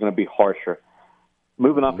penalties are going to be harsher.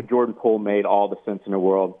 Moving off of Jordan Poole made all the sense in the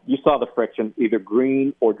world. You saw the friction. Either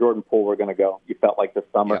Green or Jordan Poole were going to go. You felt like this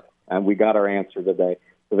summer, and we got our answer today.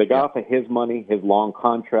 So they got off of his money, his long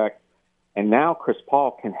contract, and now Chris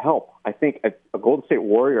Paul can help. I think a Golden State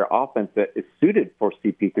Warrior offense that is suited for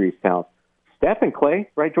CP3's talent. Steph and Klay,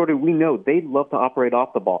 right, Jordy, we know they love to operate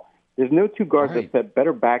off the ball. There's no 2 guards that set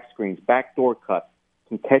better back screens, backdoor cuts,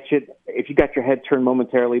 can catch it. If you got your head turned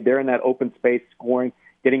momentarily, they're in that open space scoring,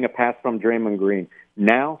 getting a pass from Draymond Green.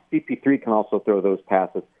 Now CP3 can also throw those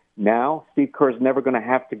passes. Now Steve Kerr's never going to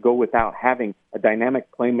have to go without having a dynamic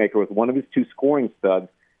playmaker with one of his 2 scoring studs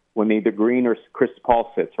when either Green or Chris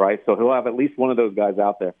Paul sits, right? So he'll have at least one of those guys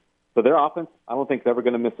out there. So their offense, I don't think is ever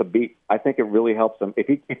going to miss a beat. I think it really helps them.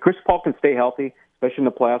 If Chris Paul can stay healthy, especially in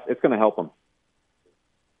the playoffs, it's going to help them.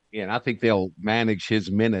 Yeah, and I think they'll manage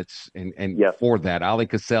his minutes and Yes. for that. Ali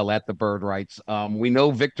Cassell at the Bird writes, we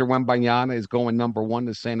know Victor Wembanyama is going number 1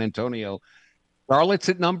 to San Antonio. Charlotte's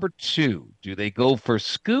at number 2. Do they go for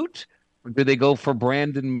Scoot or do they go for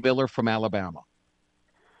Brandon Miller from Alabama?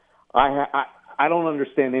 I don't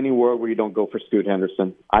understand any world where you don't go for Scoot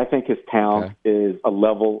Henderson. I think his talent Okay. is a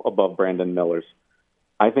level above Brandon Miller's.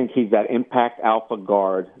 I think he's that impact alpha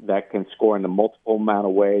guard that can score in a multiple amount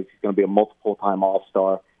of ways. He's going to be a multiple-time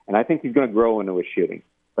All-Star, and I think he's going to grow into his shooting.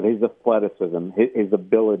 But his athleticism, his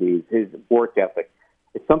abilities, his work ethic,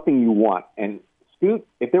 it's something you want. And Scoot,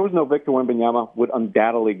 if there was no Victor Wembanyama, would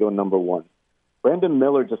undoubtedly go number 1. Brandon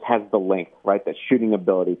Miller just has the length, right, that shooting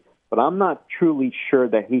ability. But I'm not truly sure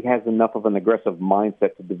that he has enough of an aggressive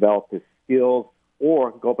mindset to develop his skills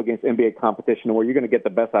or go up against NBA competition where you're going to get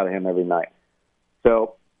the best out of him every night.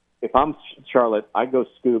 So if I'm Charlotte, I go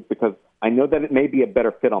Scoot because I know that it may be a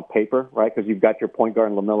better fit on paper, right, because you've got your point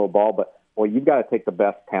guard and LaMelo Ball, but, well, you've got to take the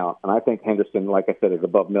best talent. And I think Henderson, like I said, is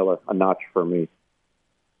above Miller a notch for me.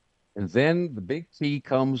 And then the big T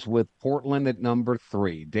comes with Portland at number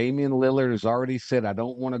 3. Damian Lillard has already said, I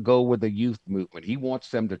don't want to go with the youth movement. He wants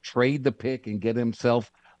them to trade the pick and get himself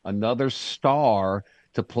another star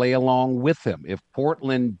to play along with him. If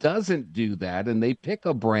Portland doesn't do that and they pick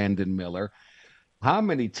a Brandon Miller, how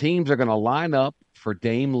many teams are going to line up for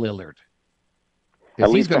Dame Lillard? At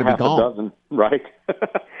Because he's least going to be half a gone. dozen, right?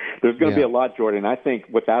 There's going to be Yeah. a lot, Jordan. I think,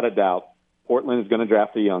 without a doubt, Portland is going to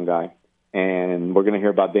draft a young guy, and we're going to hear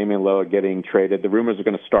about Damian Lillard getting traded. The rumors are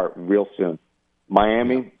going to start real soon.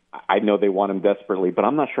 Miami, I know they want him desperately, but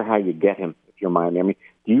I'm not sure how you get him if you're Miami. I mean,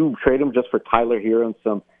 do you trade him just for Tyler Hero and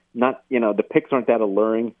some not, the picks aren't that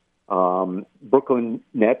alluring. Brooklyn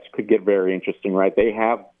Nets could get very interesting, right? They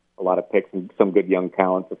have a lot of picks and some good young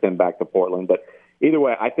talent to send back to Portland. But either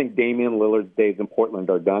way, I think Damian Lillard's days in Portland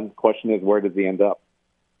are done. Question is, where does he end up?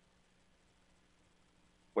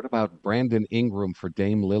 What about Brandon Ingram for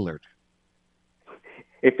Dame Lillard?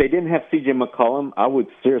 If they didn't have C.J. McCollum, I would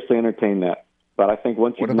seriously entertain that. But I think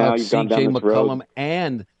once What you've gone about down CJ this road, McCollum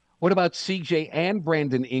and what about CJ and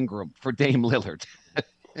Brandon Ingram for Dame Lillard?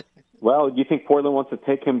 well, do you think Portland wants to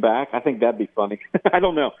take him back? I think that'd be funny. I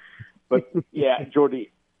don't know. But, yeah,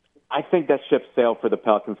 Jordy, I think that ship sailed for the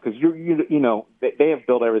Pelicans because, they have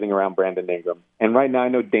built everything around Brandon Ingram. And right now I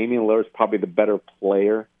know Damian Lillard's probably the better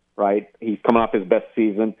player, right? He's coming off his best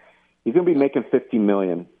season. He's going to be making $50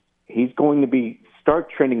 million. He's going to start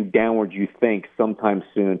trending downwards, you think, sometime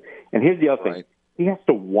soon. And here's the other thing. He has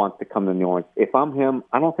to want to come to New Orleans. If I'm him,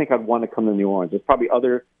 I don't think I'd want to come to New Orleans. There's probably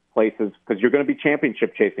other places because you're going to be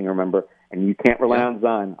championship chasing, remember, and you can't rely on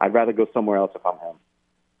Zion. I'd rather go somewhere else if I'm him.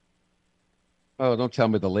 Oh, don't tell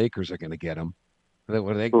me the Lakers are going to get him.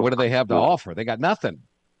 What do they have to offer? They got nothing.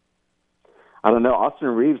 I don't know. Austin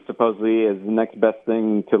Reeves supposedly is the next best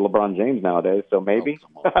thing to LeBron James nowadays, so maybe.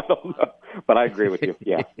 I don't know. But I agree with you.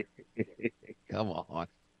 Yeah. Come on.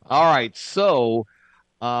 All right. So,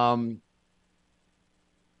 what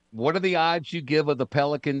are the odds you give of the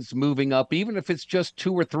Pelicans moving up, even if it's just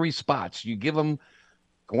 2 or 3 spots? You give them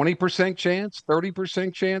 20% chance,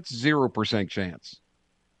 30% chance, 0% chance?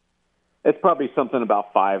 It's probably something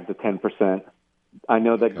about 5 to 10%. I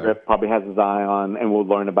know that Griff probably has his eye on, and we'll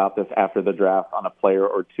learn about this after the draft, on a player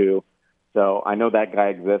or two. So I know that guy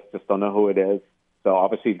exists, just don't know who it is. So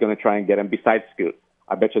obviously he's going to try and get him besides Scoot.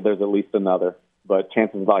 I bet you there's at least another. But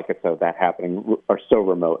chances, like I said, that happening are so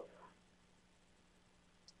remote.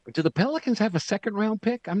 Do the Pelicans have a second-round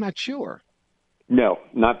pick? I'm not sure. No,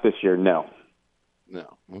 not this year, no.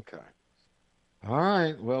 No. Okay. All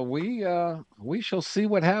right. Well, we shall see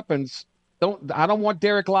what happens. I don't want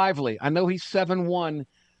Derek Lively. I know he's 7'1".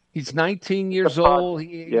 He's 19 years old.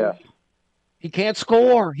 He can't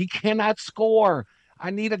score. He cannot score. I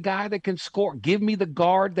need a guy that can score. Give me the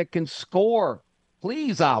guard that can score.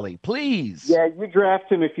 Please, Ollie, please. Yeah, you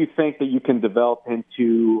draft him if you think that you can develop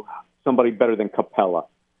into somebody better than Capella,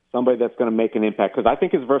 somebody that's going to make an impact. Because I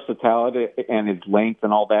think his versatility and his length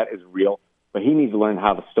and all that is real, but he needs to learn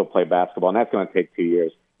how to still play basketball, and that's going to take 2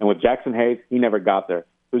 years. And with Jackson Hayes, he never got there.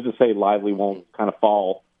 Who's to say Lively won't kind of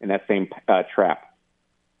fall in that same trap?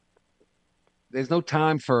 There's no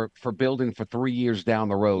time for building for 3 years down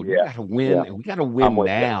the road. Yeah. We got to win. Yeah. We got to win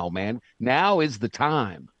now, man. Now is the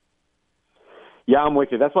time. Yeah, I'm with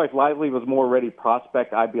you. That's why if Lively was more ready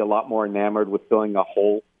prospect, I'd be a lot more enamored with filling a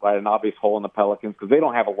hole, right, an obvious hole in the Pelicans, because they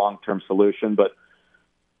don't have a long-term solution. But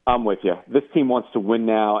I'm with you. This team wants to win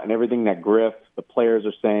now, and everything that Griff, the players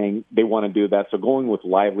are saying, they want to do that. So going with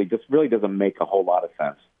Lively just really doesn't make a whole lot of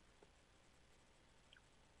sense.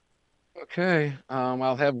 Okay.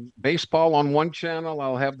 I'll have baseball on one channel.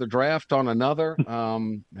 I'll have the draft on another.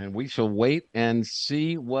 And we shall wait and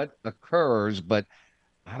see what occurs. But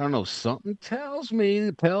I don't know. Something tells me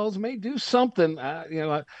the Pels may do something.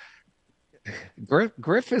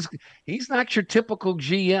 Griff he's not your typical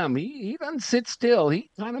GM. He doesn't sit still. He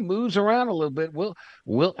kind of moves around a little bit.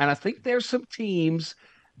 And I think there's some teams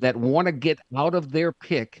that want to get out of their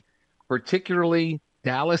pick, particularly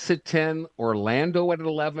Dallas at 10, Orlando at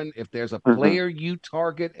 11. If there's a player you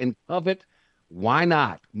target and covet, why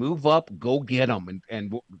not move up, go get them,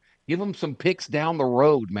 and give them some picks down the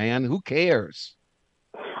road, man. Who cares?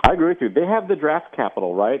 I agree with you. They have the draft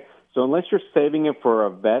capital, right? So unless you're saving it for a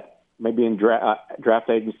vet, maybe in draft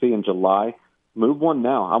agency in July, move one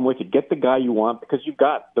now. I'm with you. Get the guy you want because you've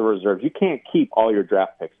got the reserves. You can't keep all your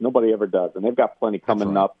draft picks. Nobody ever does, and they've got plenty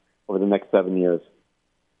coming up over the next 7 years.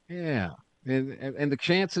 Yeah. And the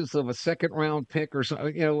chances of a second round pick or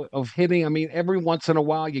so, of hitting, I mean, every once in a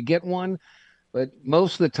while you get one, but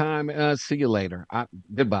most of the time, see you later.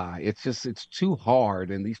 Goodbye. It's too hard,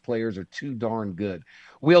 and these players are too darn good.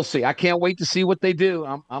 We'll see. I can't wait to see what they do.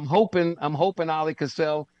 I'm hoping, Ali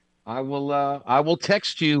Cassell, I will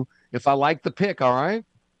text you if I like the pick. All right.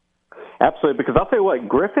 Absolutely, because I'll tell you what,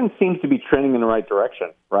 Griffin seems to be trending in the right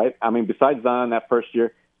direction, right? I mean, besides Zion that first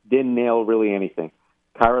year, didn't nail really anything.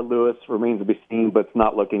 Kyra Lewis remains to be seen, but it's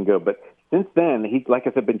not looking good. But since then, he's, like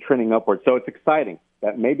I said, been trending upward. So it's exciting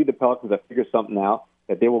that maybe the Pelicans have figured something out,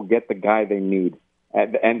 that they will get the guy they need.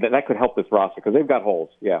 And that could help this roster because they've got holes,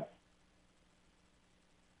 yeah.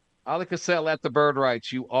 Ali Cassell at the Bird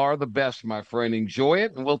Rights. You are the best, my friend. Enjoy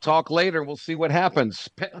it, and we'll talk later. We'll see what happens.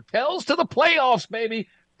 Pels to the playoffs, baby.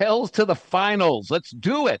 Pels to the finals. Let's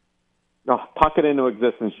do it. Oh, puck it into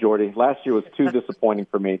existence, Jordy. Last year was too disappointing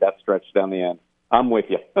for me, that stretch down the end. I'm with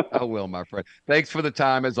you. I will, my friend. Thanks for the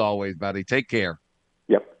time, as always, buddy. Take care.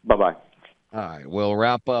 Yep. Bye-bye. All right. We'll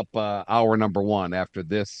wrap up hour number one after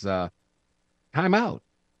this timeout.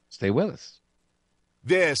 Stay with us.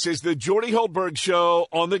 This is the Jordy Hultberg Show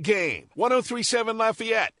on the Game. 103.7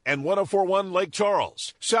 Lafayette and 104.1 Lake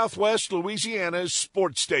Charles, Southwest Louisiana's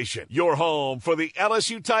sports station. Your home for the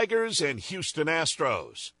LSU Tigers and Houston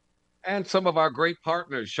Astros. And some of our great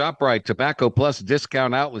partners, ShopRite, Tobacco Plus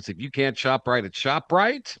discount outlets. If you can't shop right at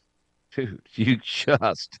ShopRite, dude, you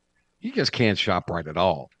just can't shop right at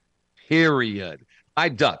all. Period.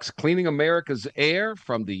 iDucks, cleaning America's air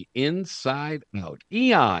from the inside out.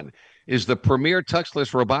 Eon is the premier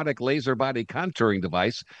touchless robotic laser body contouring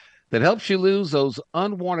device that helps you lose those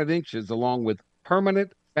unwanted inches along with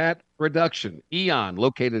permanent fat reduction. Eon,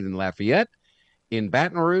 located in Lafayette, in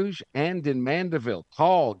Baton Rouge, and in Mandeville.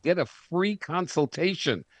 Call, get a free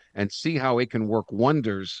consultation, and see how it can work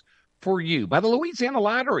wonders for you. By the Louisiana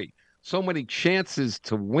Lottery, so many chances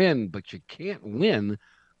to win, but you can't win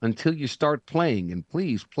until you start playing. And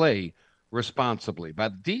please play responsibly. By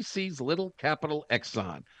DC's Little Capital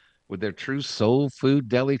Exxon, with their true soul food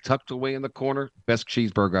deli tucked away in the corner, best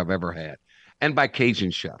cheeseburger I've ever had. And by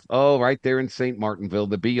Cajun Chef. Oh, right there in St. Martinville,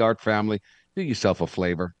 the Beard family. Do yourself a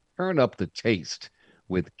flavor. Turn up the taste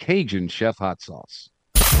with Cajun Chef hot sauce.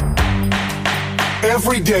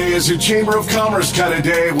 Every day is a Chamber of Commerce kind of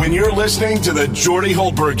day when you're listening to the Jordy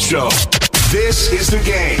Hultberg Show. This is the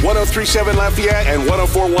Game. 103.7 Lafayette and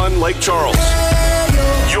 104.1 Lake Charles.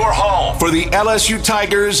 Your home for the LSU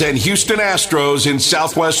Tigers and Houston Astros in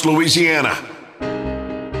Southwest Louisiana.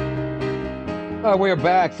 We're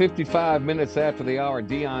back 55 minutes after the hour.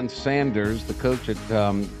 Deion Sanders, the coach at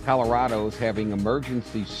Colorado, is having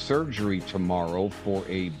emergency surgery tomorrow for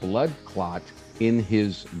a blood clot in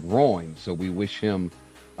his groin. So we wish him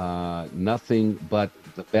nothing but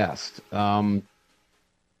the best. Of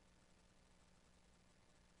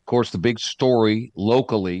course, the big story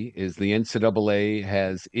locally is the NCAA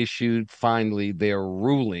has issued finally their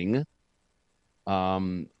ruling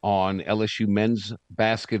on LSU men's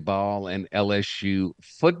basketball and LSU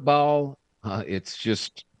football.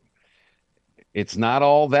 It's not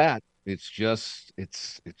all that. It's just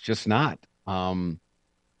not.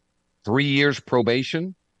 3 years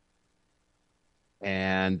probation,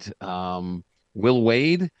 and Will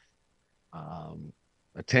Wade,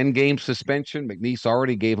 a 10-game suspension. McNeese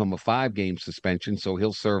already gave him a 5-game suspension, so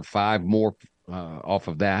he'll serve 5 more off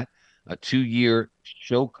of that. A 2-year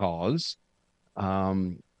show cause. He's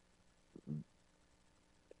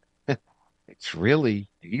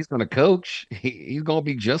going to coach. He's going to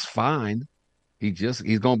be just fine. He's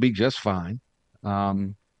going to be just fine.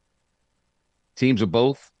 Teams are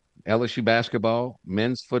both LSU basketball,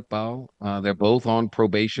 men's football. They're both on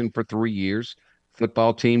probation for 3 years.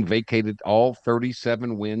 Football team vacated all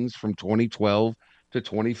 37 wins from 2012 to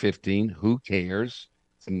 2015. Who cares?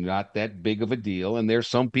 It's not that big of a deal. And there's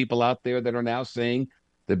some people out there that are now saying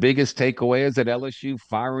the biggest takeaway is that LSU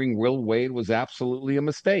firing Will Wade was absolutely a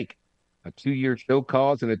mistake. A 2-year show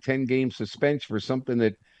cause and a 10-game suspension for something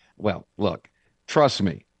that, well, look, trust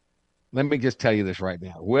me. Let me just tell you this right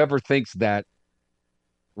now. Whoever thinks that,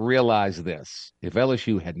 realize this. If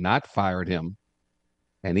LSU had not fired him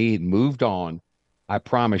and he had moved on, I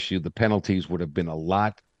promise you the penalties would have been a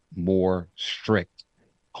lot more strict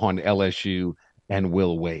on LSU and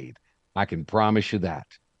Will Wade. I can promise you that.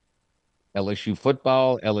 LSU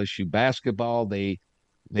football, LSU basketball, they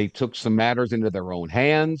took some matters into their own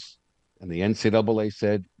hands, and the NCAA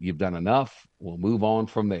said, you've done enough. We'll move on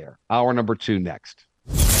from there. Hour number 2 next.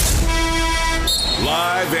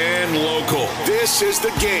 Live and local. This is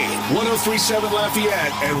The Game. 103.7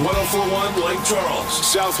 Lafayette and 104.1 Lake Charles.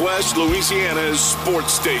 Southwest Louisiana's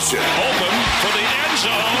sports station. Open for the end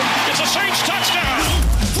zone. It's a Saints touchdown.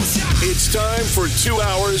 It's time for 2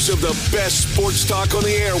 hours of the best sports talk on the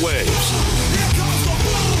airwaves.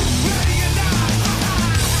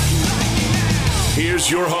 Here's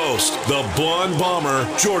your host, the Blonde Bomber,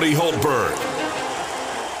 Jordy Hultberg.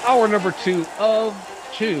 Hour number 2 of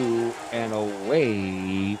 2, and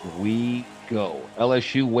away we go.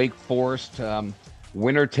 LSU Wake Forest,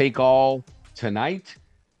 winner take all tonight.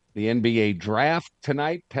 The NBA draft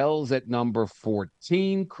tonight. Pels at number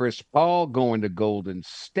 14. Chris Paul going to Golden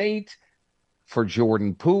State for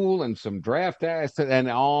Jordan Poole and some draft assets, and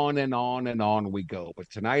on and on and on we go. But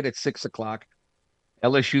tonight at 6 o'clock,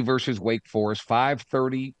 LSU versus Wake Forest,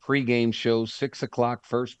 5:30 pregame show, 6 o'clock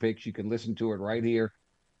first pitch. You can listen to it right here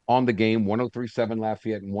on The Game, 103.7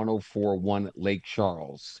 Lafayette and 104.1 Lake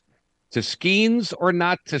Charles. To Skeens or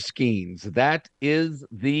not to Skeens? That is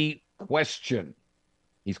the question.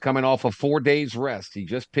 He's coming off of 4 days rest. He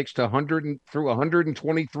just pitched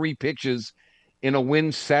 123 pitches in a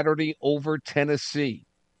win Saturday over Tennessee.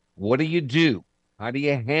 What do you do? How do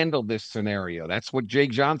you handle this scenario? That's what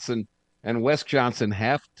Jake Johnson and Wes Johnson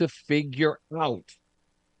have to figure out.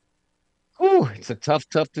 Whew, it's a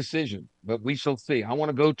tough decision, but we shall see. I want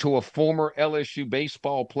to go to a former LSU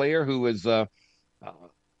baseball player who is a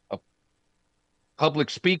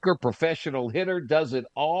public speaker, professional hitter, does it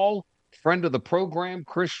all. Friend of the program,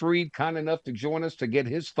 Chris Reed, kind enough to join us to get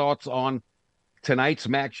his thoughts on tonight's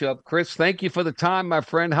matchup. Chris, thank you for the time, my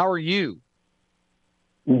friend. How are you?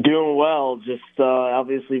 Doing well. Just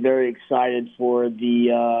obviously very excited for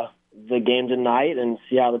the game tonight and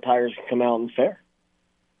see how the Tigers can come out and fare.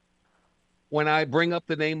 When I bring up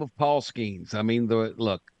the name of Paul Skeens, I mean,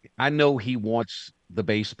 look, I know he wants the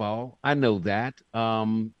baseball. I know that. I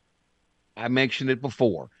mentioned it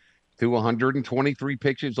before. Threw 123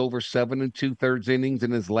 pitches over 7 2/3 innings in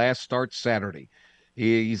his last start Saturday.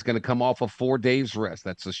 He's going to come off of 4 days rest.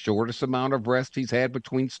 That's the shortest amount of rest he's had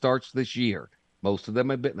between starts this year. All of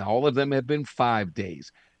them have been 5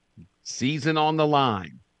 days. Season on the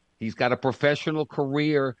line. He's got a professional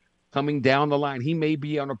career coming down the line. He may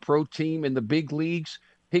be on a pro team in the big leagues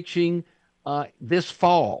pitching this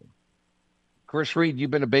fall. Chris Reed, you've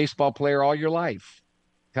been a baseball player all your life.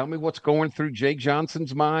 Tell me what's going through Jake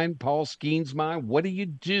Johnson's mind, Paul Skeens' mind. What do you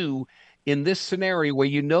do in this scenario where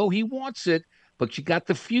you know he wants it, but you got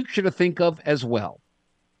the future to think of as well?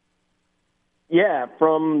 Yeah,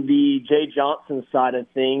 from the Jay Johnson side of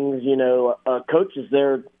things, coach is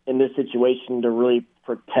there in this situation to really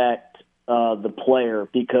protect the player,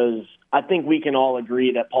 because I think we can all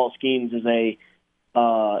agree that Paul Skeens is a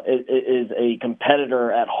competitor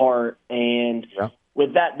at heart, and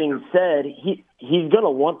with that being said, he's going to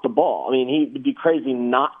want the ball. I mean, he would be crazy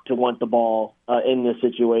not to want the ball in this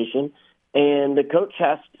situation. And the coach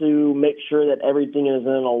has to make sure that everything is in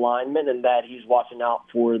alignment and that he's watching out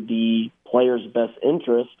for the player's best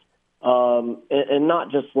interest, and not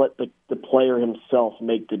just let the player himself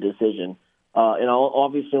make the decision. And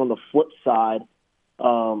obviously on the flip side,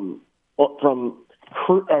 for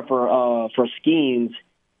Skeens,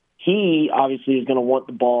 he obviously is going to want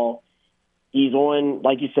the ball. He's on,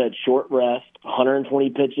 like you said, short rest, 120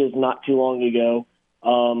 pitches not too long ago.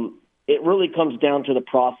 It really comes down to the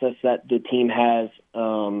process that the team has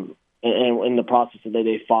and the process that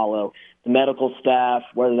they follow. The medical staff,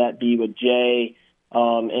 whether that be with Jay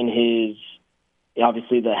and his,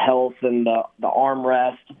 obviously the health and the arm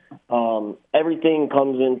rest, everything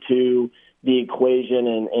comes into the equation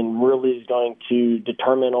and really is going to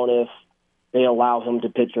determine on if they allow him to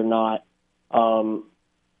pitch or not.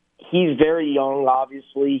 He's very young,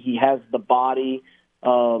 obviously. He has the body,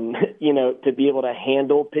 to be able to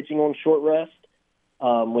handle pitching on short rest.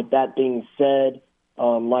 With that being said,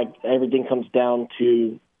 like everything comes down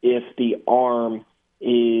to if the arm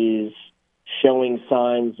is showing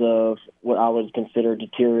signs of what I would consider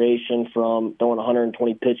deterioration from throwing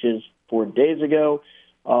 120 pitches 4 days ago,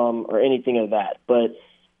 or anything of that. But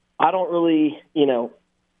I don't really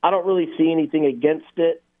see anything against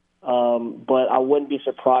it. But I wouldn't be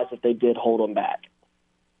surprised if they did hold him back.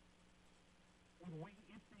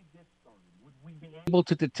 Able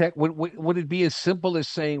to detect, would it be as simple as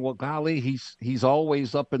saying, well, golly, he's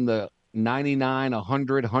always up in the 99,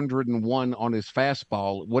 100, 101 on his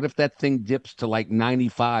fastball. What if that thing dips to like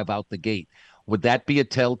 95 out the gate? Would that be a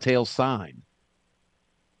telltale sign?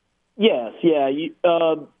 Yes, yeah.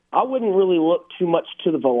 I wouldn't really look too much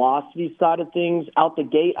to the velocity side of things out the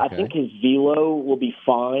gate. Okay. I think his velo will be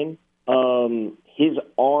fine. His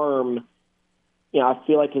arm, I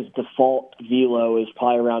feel like his default velo is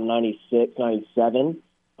probably around 96, 97.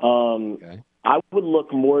 Okay. I would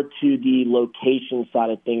look more to the location side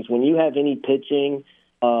of things. When you have any pitching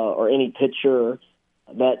or any pitcher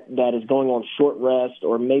that is going on short rest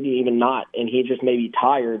or maybe even not, and he just may be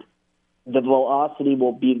tired, the velocity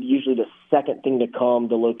will be usually the second thing to come.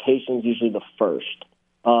 The location is usually the first.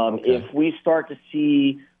 Okay. If we start to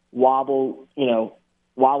see wobbleness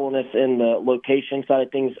in the location side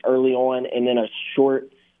of things early on, and then a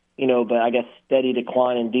short, but I guess steady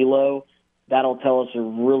decline in velo, that'll tell us a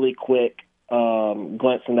really quick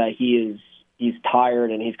glimpse in that he's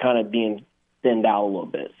tired and he's kind of being thinned out a little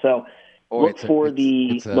bit. So look for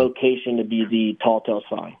the location to be the telltale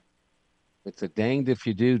sign. It's a danged if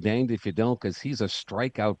you do, danged if you don't, because he's a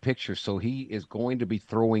strikeout pitcher, so he is going to be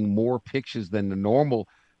throwing more pitches than the normal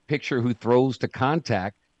pitcher who throws to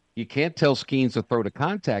contact. You can't tell Skeens to throw to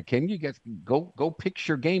contact, can you? Go pitch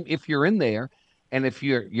your game if you're in there, and if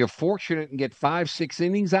you're fortunate and get 5-6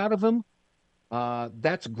 innings out of him,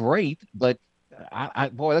 that's great. But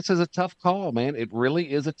boy, this is a tough call, man. It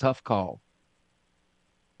really is a tough call.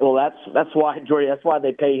 Well, that's why, Jordy. That's why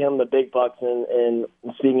they pay him the big bucks. And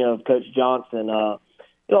speaking of Coach Johnson,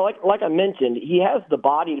 like I mentioned, he has the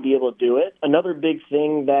body to be able to do it. Another big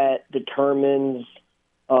thing that determines,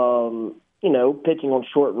 pitching on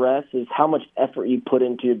short rest is how much effort you put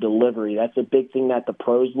into your delivery. That's a big thing that the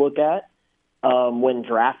pros look at when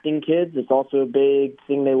drafting kids. It's also a big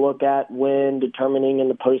thing they look at when determining in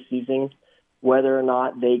the postseason whether or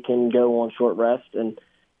not they can go on short rest. And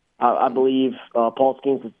I believe Paul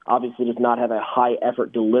Skeens obviously does not have a high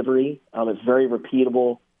effort delivery. It's very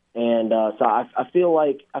repeatable, and so I feel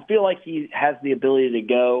like he has the ability to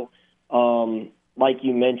go. Like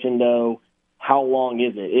you mentioned, though, how long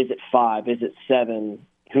is it? Is it 5? Is it 7?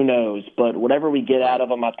 Who knows? But whatever we get out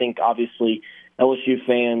of him, I think obviously LSU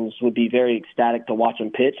fans would be very ecstatic to watch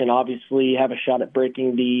him pitch, and obviously have a shot at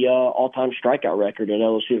breaking the all-time strikeout record at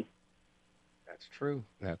LSU.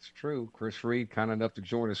 That's true. Chris Reed, kind enough to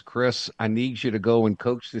join us. Chris, I need you to go and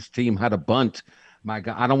coach this team how to bunt. My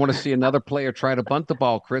God, I don't want to see another player try to bunt the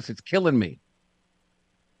ball, Chris. It's killing me.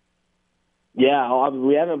 Yeah,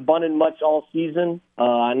 we haven't bunted much all season.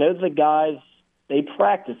 I know the guys, they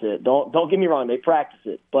practice it. Don't get me wrong, they practice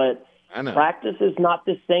it. But practice is not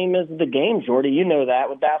the same as the game, Jordy. You know that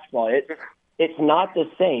with basketball. It's not the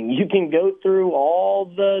same. You can go through all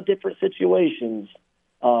the different situations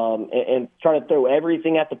and try to throw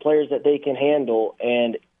everything at the players that they can handle.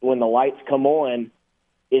 And when the lights come on,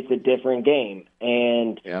 it's a different game.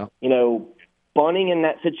 And, bunting in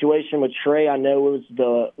that situation with Trey, I know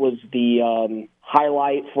was the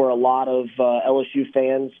highlight for a lot of LSU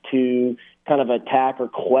fans to kind of attack or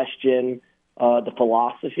question the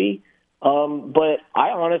philosophy. But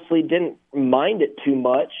I honestly didn't mind it too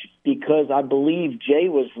much because I believe Jay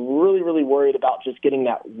was really, really worried about just getting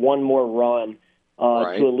that one more run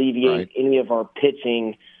to alleviate any of our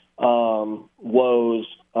pitching woes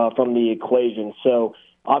from the equation. So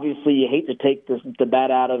obviously you hate to take the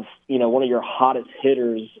bat out of, one of your hottest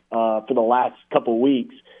hitters for the last couple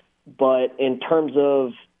weeks. But in terms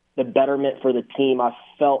of the betterment for the team, I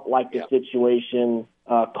felt like the situation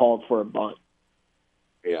called for a bunt.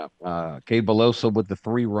 Yeah. Cade Beloso with the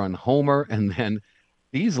 3-run homer. And then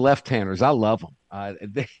these left-handers, I love them.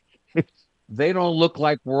 They don't look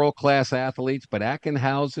like world-class athletes, but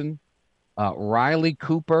Ackenhausen, Riley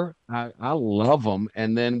Cooper, I love them.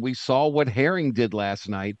 And then we saw what Herring did last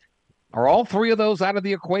night. Are all 3 of those out of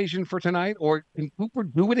the equation for tonight, or can Cooper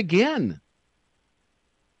do it again?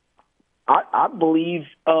 I believe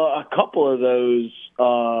a couple of those,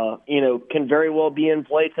 can very well be in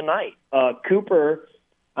play tonight. Cooper,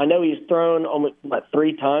 I know he's thrown almost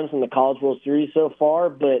 3 times in the College World Series so far,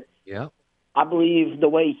 but I believe the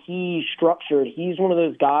way he's structured, he's one of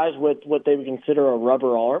those guys with what they would consider a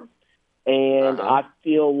rubber arm. And I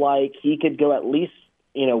feel like he could go at least,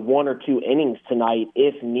 1 or 2 innings tonight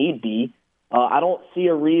if need be. I don't see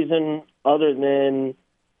a reason other than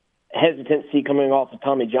hesitancy coming off of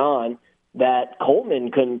Tommy John, that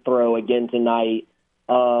Coleman couldn't throw again tonight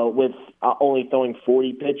with only throwing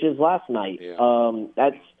 40 pitches last night. Yeah.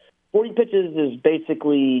 That's 40 pitches is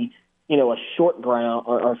basically, a short ground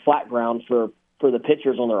or flat ground for the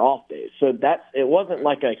pitchers on their off days. So it wasn't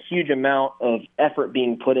like a huge amount of effort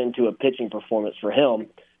being put into a pitching performance for him.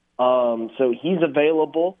 So he's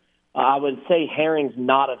available. I would say Herring's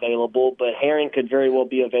not available, but Herring could very well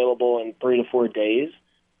be available in 3 to 4 days.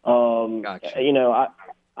 Gotcha.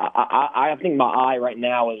 I think my eye right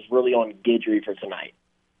now is really on Guidry for tonight.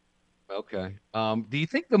 Okay. Do you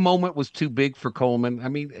think the moment was too big for Coleman? I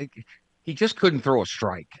mean, he just couldn't throw a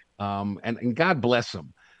strike. And God bless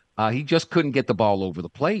him. He just couldn't get the ball over the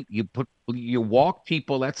plate. You walk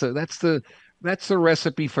people. That's the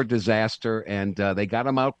recipe for disaster. And they got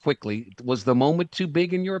him out quickly. Was the moment too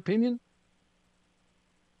big in your opinion?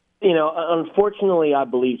 Unfortunately, I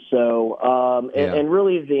believe so. And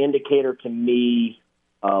really, the indicator to me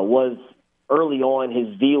was early on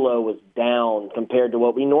his velo was down compared to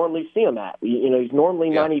what we normally see him at. He's normally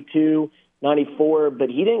 92, 94, but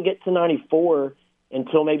he didn't get to 94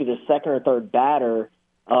 until maybe the second or third batter,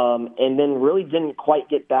 and then really didn't quite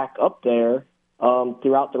get back up there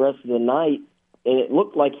throughout the rest of the night. And it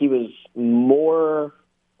looked like he was more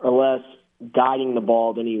or less guiding the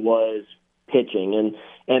ball than he was pitching.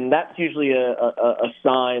 And that's usually a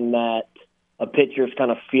sign that a pitcher's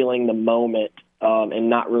kind of feeling the moment and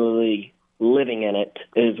not really living in it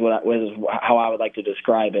is how I would like to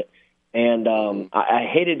describe it. And I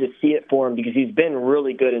hated to see it for him because he's been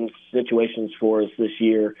really good in situations for us this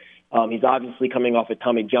year. He's obviously coming off of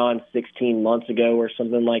Tommy John 16 months ago or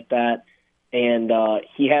something like that. And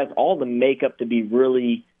he has all the makeup to be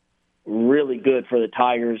really, really good for the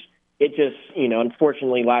Tigers. It just,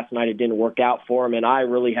 unfortunately last night it didn't work out for him. And I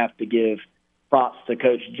really have to give props to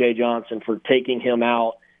Coach Jay Johnson for taking him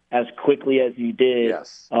out as quickly as he did.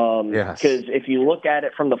 Yes. Because if you look at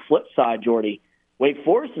it from the flip side, Jordy, Wake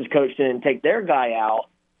Forest's coach didn't take their guy out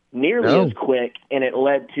nearly as quick, and it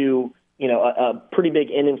led to a pretty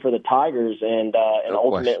big inning for the Tigers, and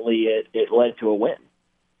ultimately it led to a win.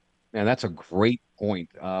 Man, that's a great point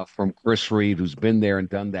from Chris Reed, who's been there and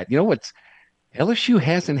done that. LSU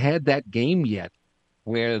hasn't had that game yet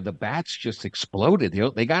where the bats just exploded.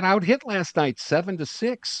 They got out hit last night,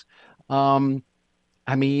 7-6.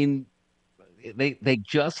 I mean, they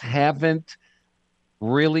just haven't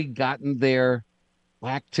really gotten their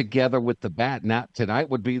back together with the bat. Now, tonight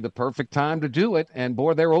would be the perfect time to do it, and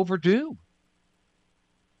boy, they're overdue.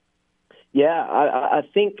 Yeah, I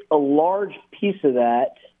think a large piece of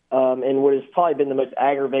that, and what has probably been the most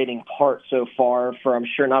aggravating part so far for, I'm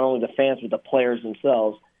sure, not only the fans but the players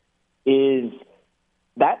themselves, is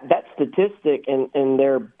that statistic and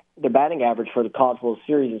their batting average for the College World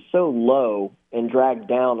Series is so low and dragged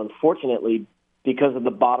down, unfortunately, because of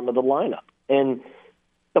the bottom of the lineup. And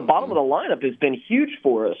the bottom of the lineup has been huge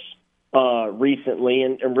for us recently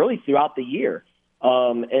and really throughout the year.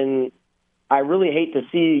 And I really hate to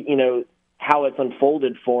see, how it's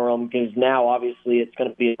unfolded for them, because now obviously it's going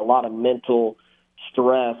to be a lot of mental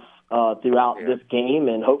stress throughout this game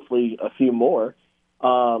and hopefully a few more.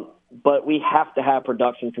 But we have to have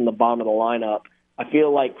production from the bottom of the lineup. I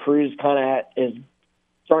feel like Cruz kind of is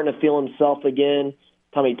starting to feel himself again.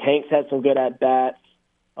 Tommy Tanks had some good at-bats.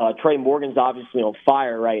 Trey Morgan's obviously on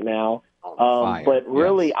fire right now. But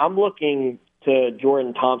really, I'm looking to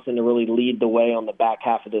Jordan Thompson to really lead the way on the back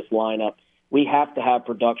half of this lineup. We have to have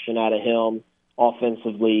production out of him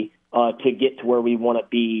offensively to get to where we want to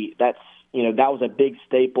be. That was a big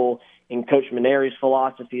staple in Coach Maneri's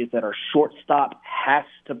philosophy, is that our shortstop has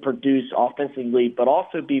to produce offensively, but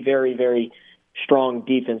also be very, very strong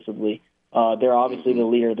defensively. They're obviously the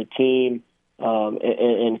leader of the team.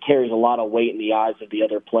 And carries a lot of weight in the eyes of the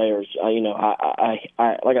other players. I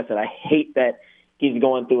like I said, I hate that he's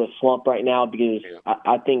going through a slump right now because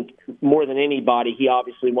I think more than anybody, he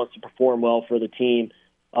obviously wants to perform well for the team.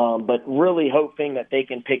 But really hoping that they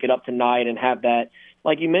can pick it up tonight and have that,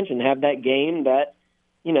 like you mentioned, have that game that,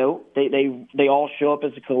 they all show up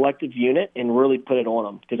as a collective unit and really put it on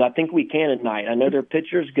them. Because I think we can tonight. I know their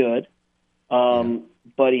pitcher's good.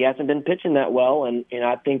 But he hasn't been pitching that well, and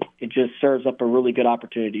I think it just serves up a really good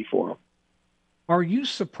opportunity for him. Are you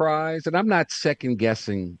surprised? And I'm not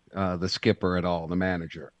second-guessing the skipper at all, the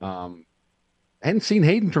manager. I hadn't seen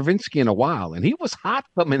Hayden Travinski in a while, and he was hot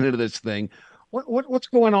coming into this thing. What's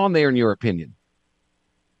going on there, in your opinion?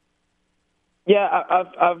 Yeah,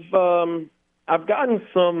 I've gotten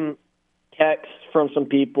some texts from some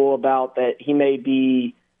people about that he may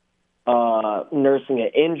be nursing an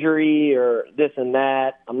injury or this and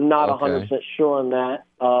that. I'm not 100% sure on that.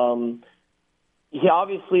 he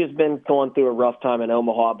obviously has been going through a rough time in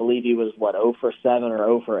Omaha. I believe he was, 0 for 7 or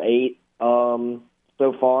 0 for 8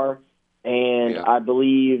 so far. And I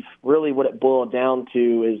believe really what it boiled down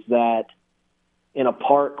to is that in a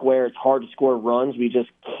park where it's hard to score runs, we just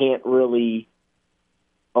can't really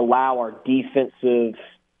allow our defensive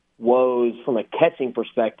woes from a catching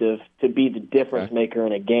perspective to be the difference maker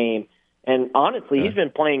in a game. And honestly, he's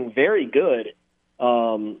been playing very good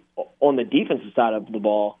on the defensive side of the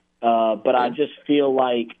ball. But I just feel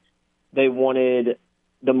like they wanted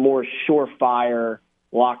the more surefire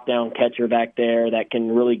lockdown catcher back there that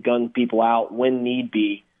can really gun people out when need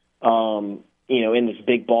be, in this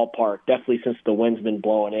big ballpark, definitely since the wind's been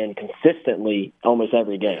blowing in consistently almost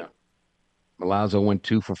every game. Milazzo went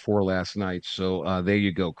 2 for 4 last night. So there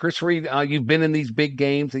you go. Chris Reed, you've been in these big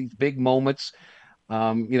games, these big moments.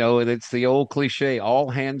 It's the old cliche, all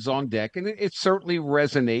hands on deck. And it certainly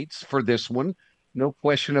resonates for this one. No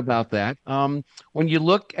question about that. When you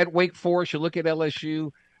look at Wake Forest, you look at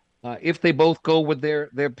LSU, if they both go with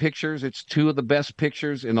their pitchers, it's 2 of the best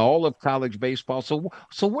pitchers in all of college baseball. So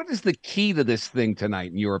what is the key to this thing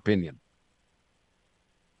tonight, in your opinion?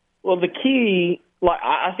 Well, the key,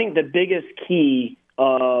 I think the biggest key,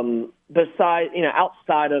 besides,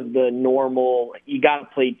 outside of the normal, you got to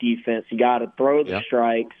play defense, you got to throw the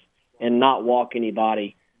strikes and not walk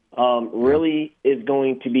anybody, really is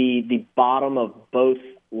going to be the bottom of both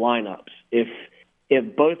lineups. If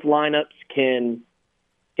both lineups can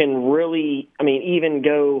really, even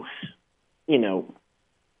go,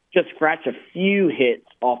 just scratch a few hits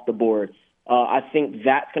off the board, I think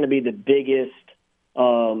that's going to be the biggest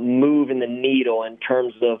move in the needle in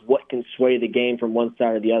terms of what can sway the game from one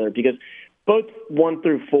side or the other, because both 1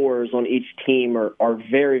 through 4s on each team are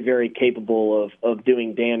very, very capable of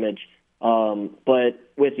doing damage. But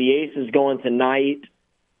with the Aces going tonight,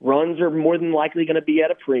 runs are more than likely going to be at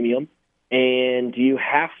a premium, and you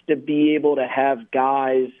have to be able to have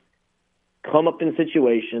guys come up in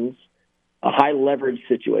situations, high leverage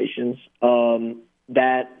situations,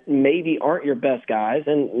 that maybe aren't your best guys,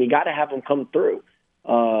 and you got to have them come through.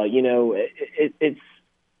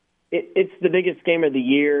 It's the biggest game of the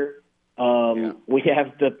year. We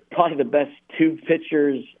have probably the best 2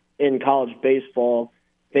 pitchers in college baseball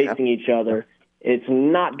facing each other. It's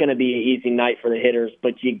not going to be an easy night for the hitters,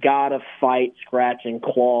 but you got to fight, scratch, and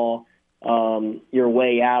claw your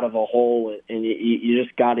way out of a hole, and you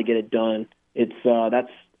just got to get it done.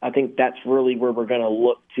 I think that's really where we're going to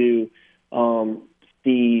look to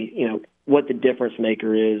see, what the difference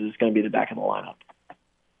maker is going to be the back of the lineup.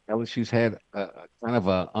 LSU's had a kind of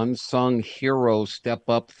an unsung hero step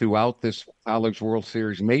up throughout this College World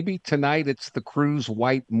Series. Maybe tonight it's the Cruz,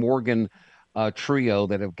 White, Morgan trio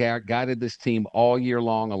that have guided this team all year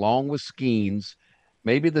long, along with Skeens.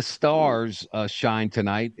 Maybe the stars shine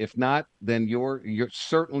tonight. If not, then your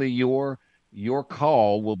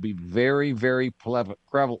call will be very, very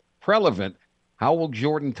prevalent. How will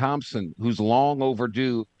Jordan Thompson, who's long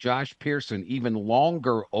overdue, Josh Pearson, even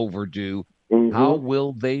longer overdue, how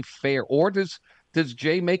will they fare? Or does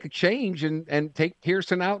Jay make a change and take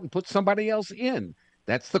Pearson out and put somebody else in?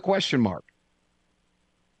 That's the question mark.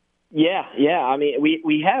 Yeah.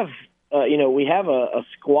 We have a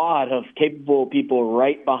squad of capable people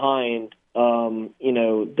right behind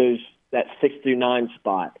that 6 through 9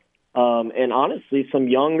 spot. And honestly, some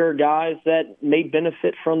younger guys that may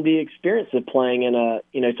benefit from the experience of playing in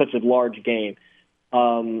such a large game.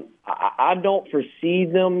 I don't foresee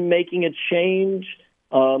them making a change,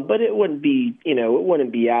 but it wouldn't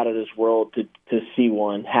be out of this world to see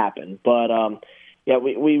one happen. But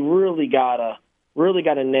we really gotta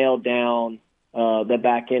nail down the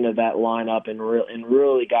back end of that lineup and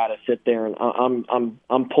really gotta sit there. And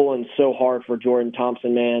I'm pulling so hard for Jordan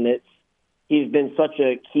Thompson, man. He's been such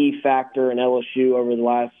a key factor in LSU over the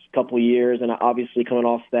last couple of years, and obviously coming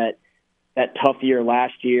off that tough year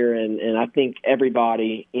last year. And I think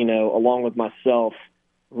everybody, along with myself,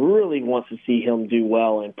 really wants to see him do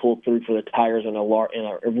well and pull through for the Tigers in a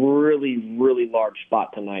really, really large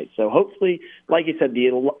spot tonight. So hopefully, like you said,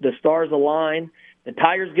 the stars align, the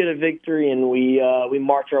Tigers get a victory, and we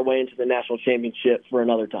march our way into the national championship for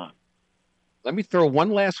another time. Let me throw one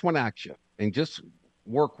last one at you, and just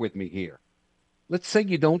work with me here. Let's say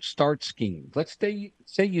you don't start Skeens. Let's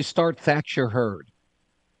say you start Thatcher Hurd.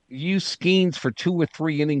 Use Skeens for 2 or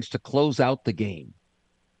 3 innings to close out the game.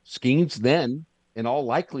 Skeens then, in all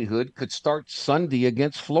likelihood, could start Sunday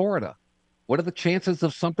against Florida. What are the chances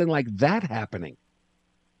of something like that happening?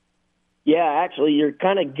 Yeah, actually, you're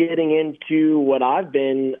kind of getting into what I've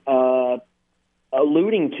been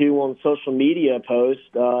alluding to on social media posts,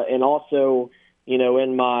 and also,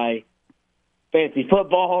 in my fantasy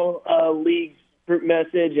football leagues group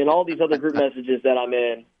message and all these other group messages that I'm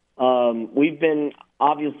in, we've been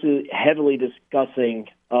obviously heavily discussing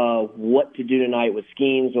what to do tonight with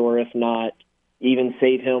Skeens, or if not, even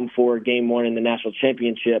save him for game one in the national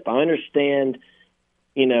championship. I understand,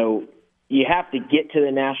 you have to get to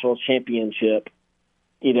the national championship,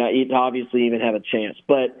 to obviously even have a chance.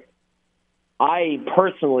 But I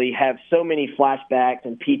personally have so many flashbacks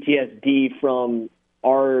and PTSD from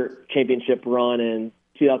our championship run in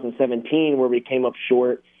 2017 where we came up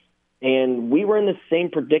short, and we were in the same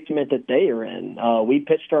predicament that they are in. We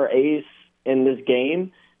pitched our ace in this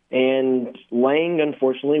game, and Lang,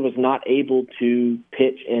 unfortunately, was not able to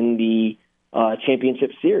pitch in the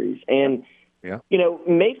championship series. And,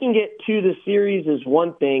 making it to the series is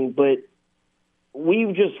one thing, but we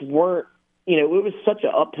just weren't, it was such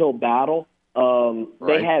an uphill battle.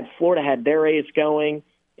 Florida had their ace going,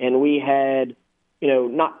 and we had,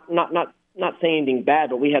 not saying anything bad,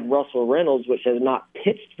 but we had Russell Reynolds, which has not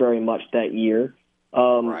pitched very much that year.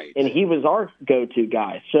 And he was our go-to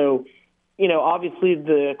guy. So, obviously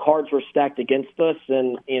the cards were stacked against us,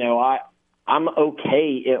 and, I'm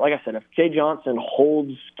okay. Like I said, if Jay Johnson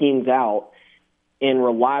holds Skeens out and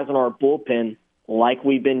relies on our bullpen like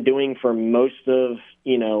we've been doing for most of,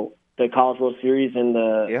 the College World Series and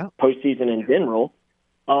the postseason in general,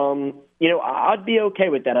 I'd be okay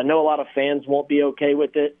with that. I know a lot of fans won't be okay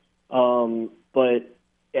with it, but,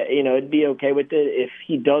 it'd be okay with it. If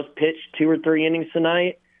he does pitch 2 or 3 innings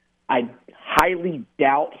tonight, I highly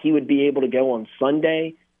doubt he would be able to go on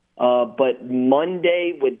Sunday, but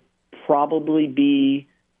Monday would probably be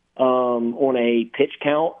on a pitch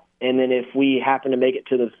count. And then if we happen to make it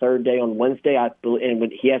to the third day on Wednesday, and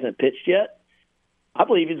when he hasn't pitched yet, I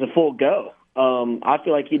believe he's a full go. I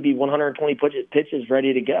feel like he'd be 120 pitches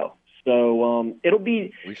ready to go. So it'll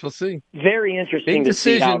be we shall see. Very interesting to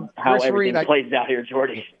see how everything plays out here,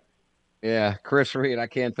 Jordy. Yeah, Chris Reed, I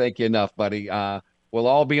can't thank you enough, buddy. We'll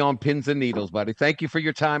all be on pins and needles, buddy. Thank you for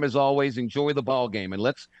your time as always. Enjoy the ball game, and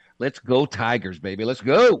let's go Tigers, baby. Let's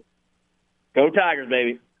go. Go Tigers,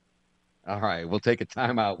 baby. All right, we'll take a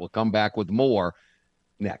timeout. We'll come back with more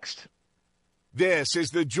next. This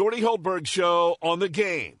is the Jordy Hultberg Show on the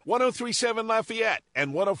Game. 103.7 Lafayette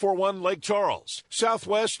and 104.1 Lake Charles,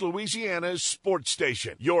 Southwest Louisiana's sports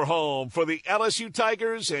station. Your home for the LSU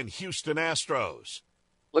Tigers and Houston Astros.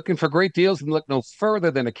 Looking for great deals? And look no further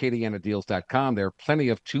than AcadianaDeals.com. There are plenty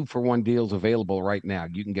of 2-for-1 deals available right now.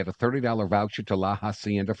 You can get a $30 voucher to La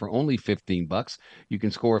Hacienda for only $15. You can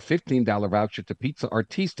score a $15 voucher to Pizza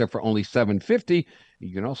Artista for only $7.50.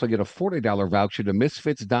 You can also get a $40 voucher to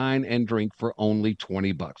Misfits Dine and Drink for only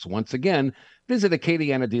 $20. Once again, visit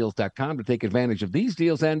AcadianaDeals.com to take advantage of these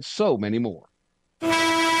deals and so many more.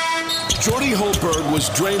 Jordy Hultberg was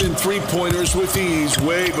draining three-pointers with ease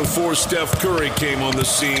way before Steph Curry came on the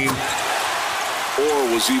scene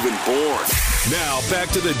or was even born. Now back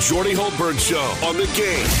to the Jordy Hultberg Show on the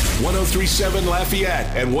Game. 103.7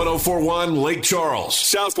 Lafayette and 104.1 Lake Charles,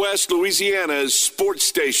 Southwest Louisiana's sports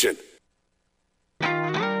station. All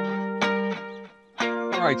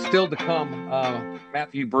right, still to come,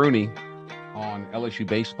 Matthew Bruni on LSU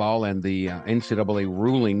baseball and the NCAA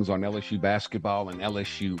rulings on LSU basketball and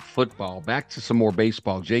LSU football. Back to some more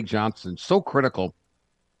baseball. Jake Johnson, so critical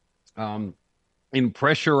in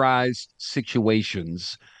pressurized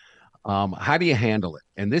situations. How do you handle it?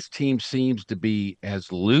 And this team seems to be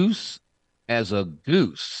as loose as a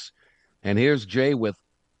goose. And here's Jay with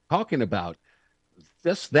talking about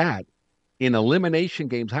just that in elimination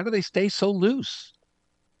games. How do they stay so loose?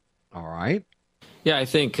 All right. Yeah, I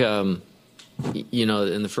think in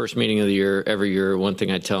the first meeting of the year, every year, one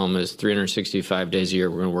thing I tell them is 365 days a year,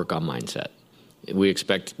 we're going to work on mindset. We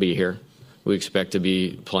expect to be here. We expect to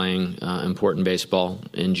be playing important baseball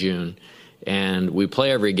in June. And we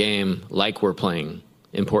play every game like we're playing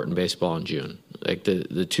important baseball in June. Like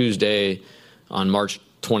the Tuesday on March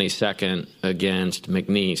 22nd against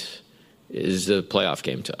McNeese is a playoff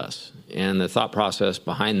game to us. And the thought process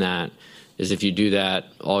behind that is if you do that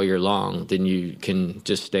all year long, then you can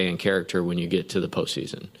just stay in character when you get to the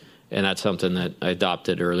postseason. And that's something that I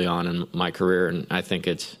adopted early on in my career, and I think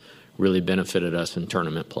it's really benefited us in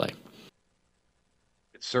tournament play.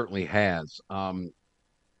 It certainly has. And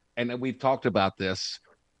we've talked about this.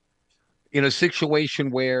 In a situation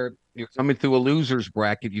where you're coming through a loser's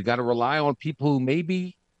bracket, you got to rely on people who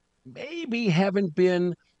maybe haven't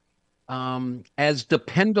been as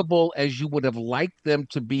dependable as you would have liked them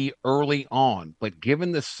to be early on. But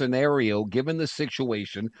given the scenario, given the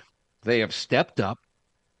situation, they have stepped up.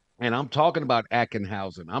 And I'm talking about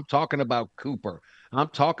Ackenhausen. I'm talking about Cooper. I'm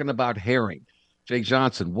talking about Herring. Jake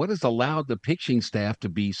Johnson, what has allowed the pitching staff to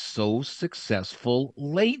be so successful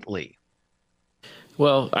lately?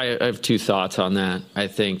 Well, I have two thoughts on that. I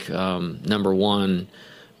think, number one,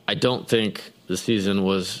 I don't think the season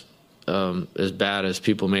was as bad as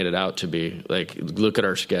people made it out to be. Like, look at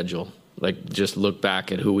our schedule. Like, just look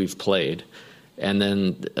back at who we've played. And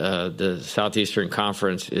then the Southeastern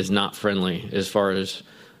Conference is not friendly as far as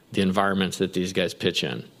the environments that these guys pitch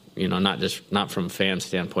in. You know, not from fan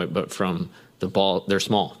standpoint, but from the ball. They're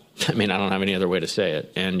small. I mean, I don't have any other way to say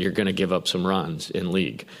it. And you're going to give up some runs in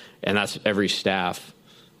league. And that's every staff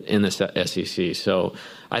in the SEC. So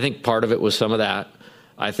I think part of it was some of that.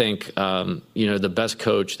 I think, the best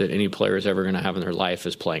coach that any player is ever going to have in their life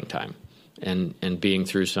is playing time and being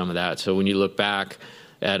through some of that. So when you look back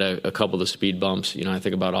at a couple of the speed bumps, I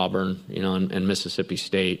think about Auburn, and Mississippi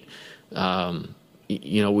State, we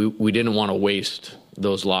didn't want to waste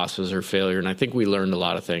those losses or failure. And I think we learned a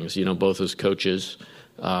lot of things, both as coaches.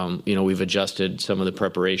 We've adjusted some of the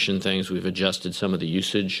preparation things. We've adjusted some of the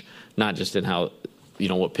usage, not just in how,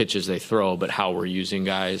 what pitches they throw, but how we're using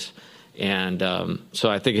guys. And so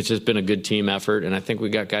I think it's just been a good team effort. And I think we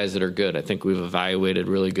got guys that are good. I think we've evaluated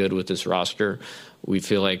really good with this roster. We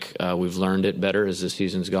feel like we've learned it better as the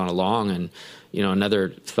season's gone along. And, another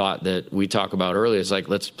thought that we talk about early is like,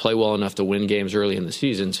 let's play well enough to win games early in the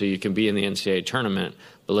season so you can be in the NCAA tournament,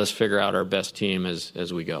 but let's figure out our best team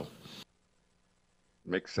as we go.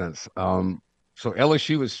 Makes sense. So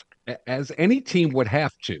LSU is, as any team would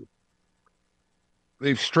have to,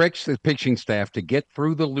 they've stretched the pitching staff to get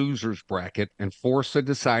through the losers bracket and force a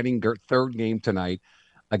deciding third game tonight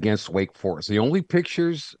against Wake Forest. The only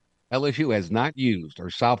pitchers LSU has not used are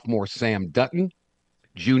sophomore Sam Dutton,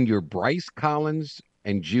 junior Bryce Collins,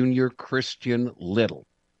 and junior Christian Little.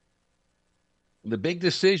 The big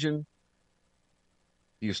decision,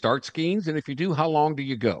 do you start Skeens? And if you do, how long do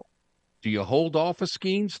you go? Do you hold off a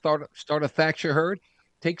Skeens, start a Thatcher Hurd,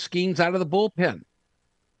 take Skeens out of the bullpen,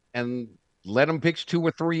 and let him pitch 2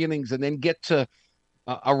 or 3 innings and then get to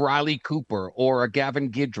a Riley Cooper or a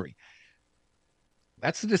Gavin Guidry?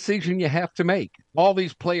 That's the decision you have to make. All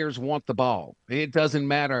these players want the ball. It doesn't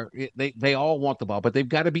matter. They all want the ball, but they've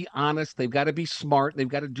got to be honest. They've got to be smart. They've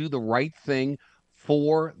got to do the right thing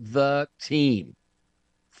for the team.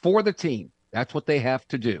 For the team. That's what they have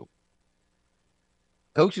to do.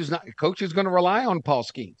 Coach is going to rely on Paul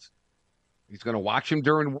Skeens. He's going to watch him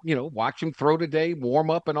watch him throw today, warm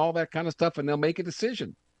up and all that kind of stuff, and they'll make a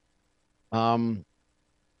decision.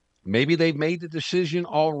 Maybe they've made the decision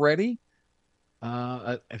already.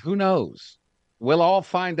 Who knows? We'll all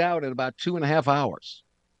find out in about 2.5 hours.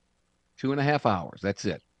 2.5 hours. That's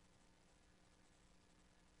it.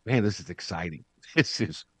 Man, this is exciting. This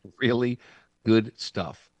is really good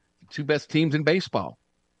stuff. The 2 best teams in baseball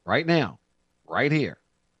right now, right here.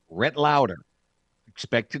 Rhett Lauder,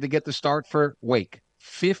 expected to get the start for Wake.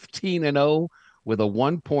 15-0 with a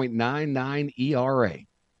 1.99 ERA.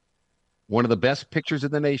 One of the best pitchers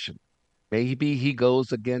in the nation. Maybe he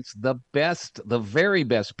goes against the very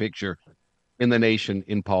best pitcher in the nation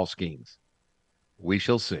in Paul Skeens. We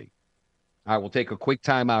shall see. I will take a quick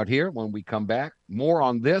time out here. When we come back, more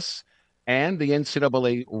on this and the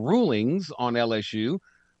NCAA rulings on LSU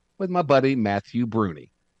with my buddy Matthew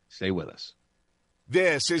Bruni. Stay with us.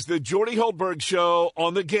 This is the Jordy Hultberg Show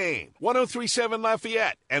on the Game. 103.7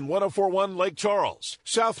 Lafayette and 104.1 Lake Charles,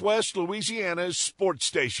 Southwest Louisiana's sports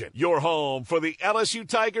station. Your home for the LSU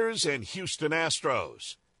Tigers and Houston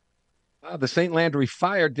Astros. The St. Landry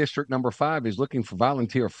Fire District number 5 is looking for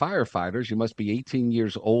volunteer firefighters. You must be 18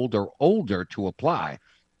 years old or older to apply.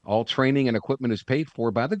 All training and equipment is paid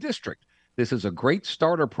for by the district. This is a great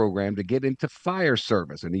starter program to get into fire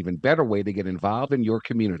service, an even better way to get involved in your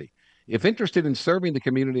community. If interested in serving the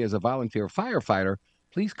community as a volunteer firefighter,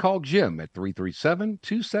 please call Jim at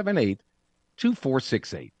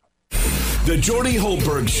 337-278-2468. The Jordy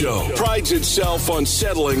Hultberg Show prides itself on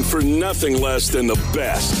settling for nothing less than the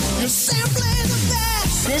best. You're simply the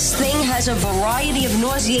best. This thing has a variety of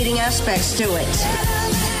nauseating aspects to it.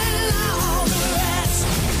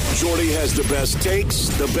 Jordy has the best takes,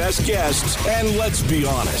 the best guests, and let's be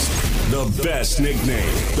honest, the best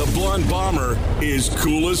nickname. The Blonde Bomber is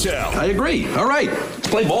cool as hell. I agree. All right, let's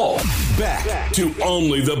play ball. Back to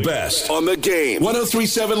only the best on the Game.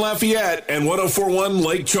 103.7 Lafayette and 104.1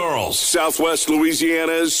 Lake Charles, Southwest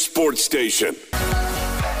Louisiana's sports station.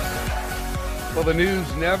 Well, the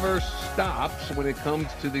news never stops when it comes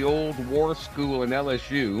to the old war school in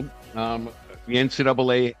LSU. The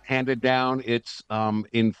NCAA handed down its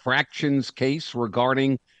infractions case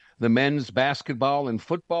regarding the men's basketball and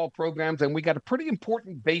football programs, and we got a pretty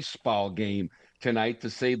important baseball game tonight,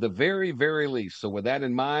 to say the very, very least. So with that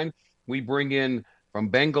in mind, we bring in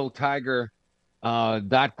from BengalTiger.com,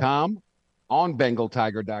 on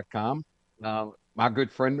BengalTiger.com, my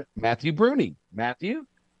good friend Matthew Bruni. Matthew,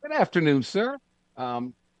 good afternoon, sir.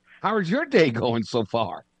 How is your day going so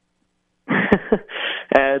far?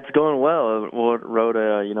 It's going well. I wrote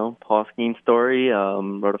a Paul Skeen story,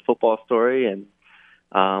 wrote a football story, and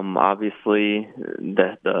obviously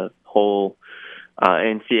the whole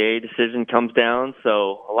NCAA decision comes down.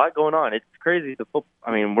 So a lot going on. It's crazy.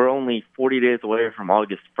 We're only 40 days away from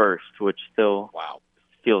August 1st, which still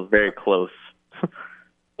feels very close.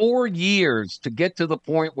 4 years to get to the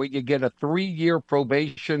point where you get a 3-year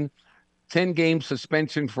probation, 10-game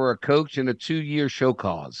suspension for a coach, and a 2-year show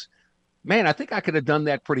cause. Man, I think I could have done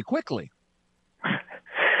that pretty quickly.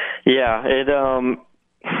 Yeah,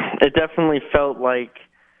 it definitely felt like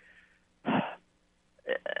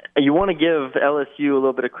you want to give LSU a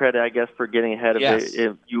little bit of credit, I guess, for getting ahead of it.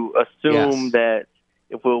 If you assume that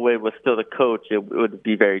if Will Wade was still the coach, it would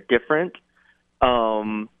be very different.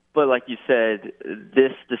 But like you said,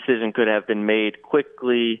 this decision could have been made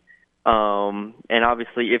quickly. And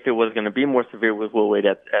obviously, if it was going to be more severe with Will Wade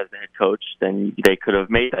as the head coach, then they could have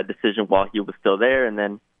made that decision while he was still there. And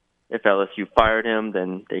then if LSU fired him,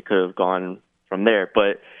 then they could have gone from there.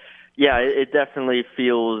 But, yeah, it definitely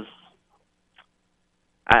feels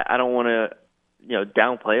 – I don't want to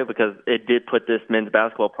downplay it, because it did put this men's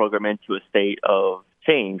basketball program into a state of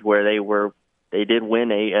change where they did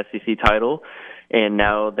win a SEC title. And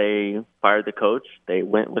now they fired the coach. They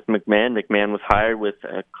went with McMahon. McMahon was hired with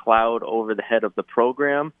a cloud over the head of the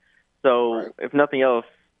program. So, if nothing else,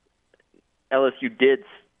 LSU did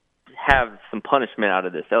have some punishment out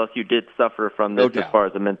of this. LSU did suffer from this as far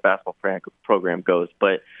as the men's basketball program goes.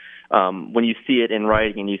 But when you see it in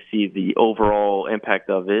writing and you see the overall impact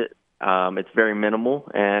of it, it's very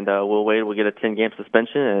minimal. And Will Wade will get a 10-game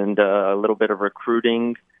suspension and a little bit of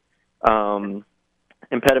recruiting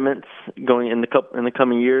impediments going in the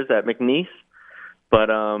coming years at McNeese, but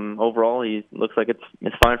overall he looks like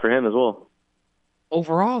it's fine for him as well.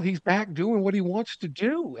 Overall, he's back doing what he wants to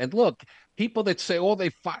do. And look, people that say, they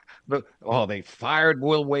fired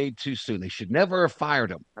Will Wade too soon. They should never have fired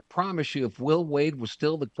him. I promise you, if Will Wade was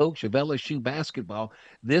still the coach of LSU basketball,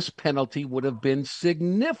 this penalty would have been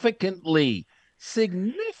significantly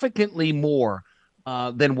more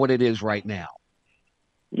than what it is right now.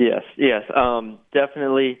 Yes.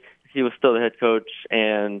 Definitely he was still the head coach.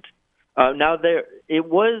 And now it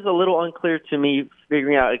was a little unclear to me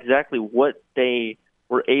figuring out exactly what they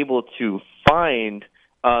were able to find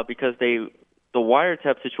because the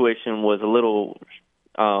wiretap situation was a little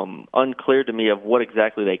unclear to me of what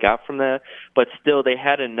exactly they got from that. But still, they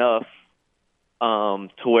had enough to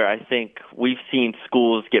where I think we've seen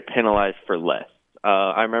schools get penalized for less.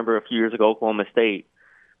 I remember a few years ago, Oklahoma State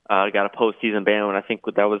got a postseason ban, and I think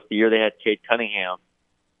that was the year they had Cade Cunningham,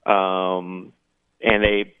 and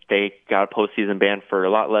they got a postseason ban for a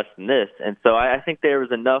lot less than this. And so I think there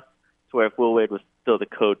was enough to where if Will Wade was still the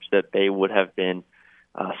coach, that they would have been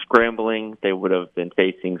scrambling. They would have been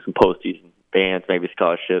facing some postseason bans, maybe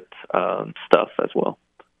scholarship stuff as well.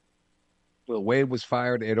 Will Wade was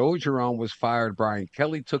fired. Ed Ogeron was fired. Brian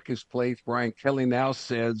Kelly took his place. Brian Kelly now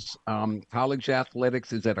says college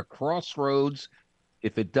athletics is at a crossroads.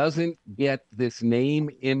 If it doesn't get this name,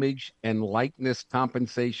 image, and likeness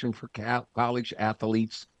compensation for college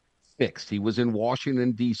athletes fixed. He was in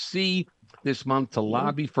Washington, D.C. this month to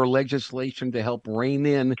lobby for legislation to help rein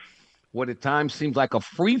in what at times seems like a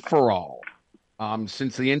free-for-all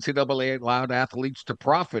since the NCAA allowed athletes to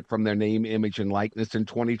profit from their name, image, and likeness in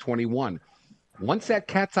 2021. Once that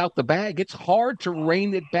cat's out the bag, it's hard to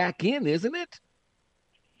rein it back in, isn't it?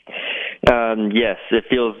 Yes, it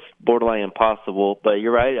feels borderline impossible, but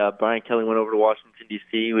you're right. Brian Kelly went over to Washington, D.C.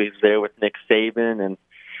 He was there with Nick Saban and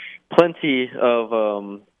plenty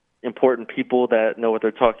of important people that know what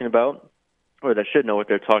they're talking about, or that should know what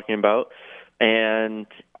they're talking about. And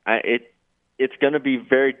it's going to be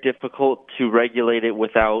very difficult to regulate it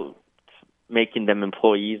without making them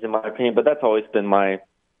employees, in my opinion. But that's always been my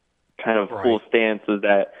kind of full stance, is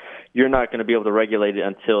that you're not going to be able to regulate it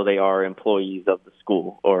until they are employees of the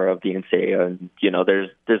school or of the NCAA. And,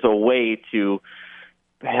 there's a way to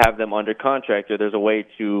have them under contract, or there's a way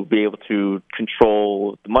to be able to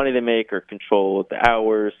control the money they make or control the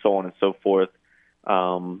hours, so on and so forth.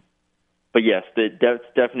 But yes, it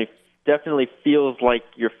definitely feels like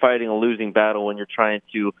you're fighting a losing battle when you're trying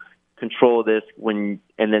to control this, and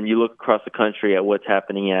then you look across the country at what's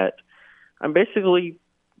happening at, I'm basically,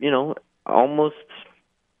 almost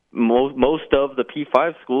most of the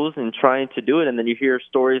P5 schools and trying to do it. And then you hear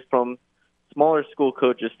stories from smaller school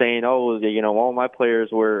coaches saying, all my players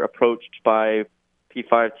were approached by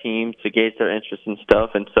P5 teams to gauge their interest and stuff.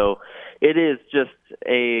 And so it is just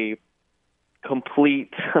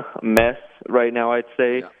complete mess right now, I'd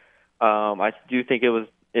say. Yeah. I do think it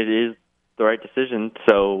is the right decision.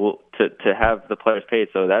 So to have the players paid,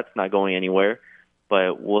 so that's not going anywhere.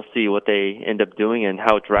 But we'll see what they end up doing and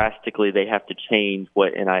how drastically they have to change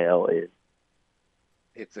what NIL is.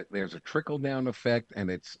 There's a trickle down effect, and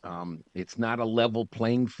it's not a level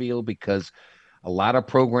playing field because a lot of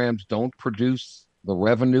programs don't produce the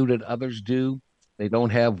revenue that others do. They don't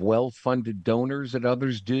have well-funded donors that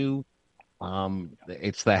others do.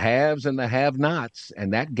 It's the haves and the have-nots,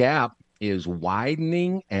 and that gap is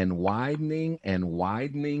widening and widening and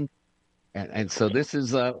widening. And so this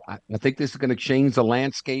is I think this is going to change the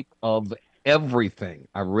landscape of everything.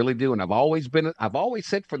 I really do. And I've always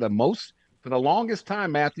said for the longest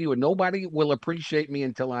time, Matthew, and nobody will appreciate me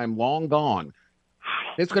until I'm long gone.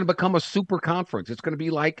 It's going to become a super conference. It's going to be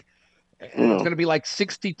like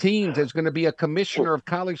 60 teams. There's going to be a commissioner of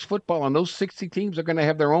college football, and those 60 teams are going to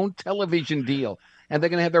have their own television deal, and they're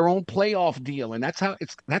going to have their own playoff deal, and that's how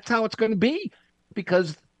it's going to be,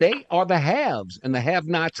 because they are the haves, and the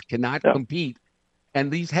have-nots cannot compete.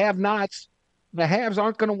 And these have-nots, the haves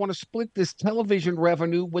aren't going to want to split this television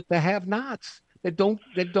revenue with the have-nots that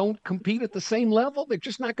don't compete at the same level. They're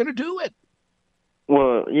just not going to do it.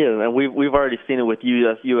 Well, yeah, and we've already seen it with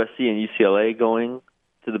USC and UCLA going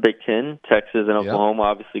to the Big Ten, Texas and Oklahoma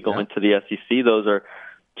obviously going to the SEC. Those are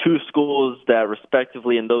two schools that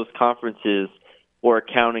respectively in those conferences were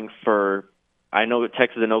accounting for, I know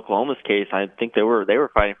Texas and Oklahoma's case, I think they were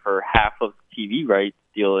fighting for half of the TV rights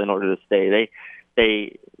deal in order to stay.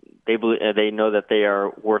 They know that they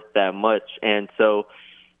are worth that much. And so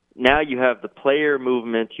now you have the player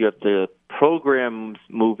movement, you have the programs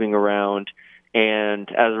moving around, and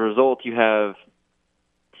as a result you have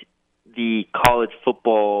the college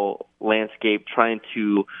football landscape trying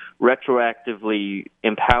to retroactively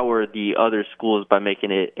empower the other schools by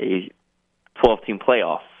making it a 12-team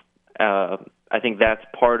playoff. I think that's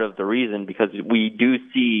part of the reason, because we do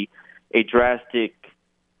see a drastic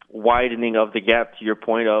widening of the gap, to your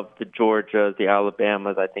point, of the Georgias, the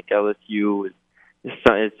Alabamas. I think LSU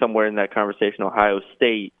is somewhere in that conversation, Ohio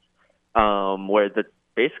State, where the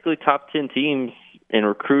basically top 10 teams in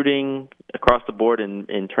recruiting across the board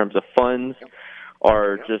in terms of funds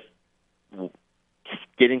are just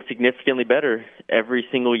getting significantly better every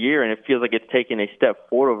single year. And it feels like it's taken a step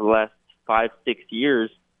forward over the last 5-6 years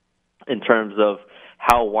in terms of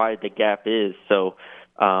how wide the gap is. So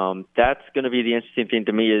that's going to be the interesting thing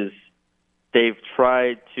to me, is they've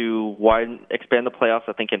tried to expand the playoffs,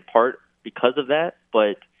 I think in part because of that.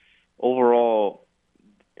 But overall,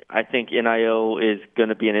 I think NIL is going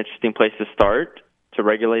to be an interesting place to start to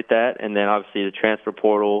regulate that. And then obviously the transfer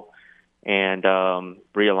portal and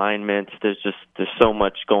realignment. There's so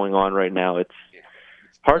much going on right now. It's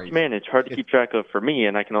hard to manage, hard to keep track of for me,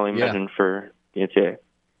 and I can only imagine for the NCAA.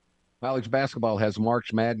 College basketball has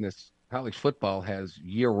March Madness. College football has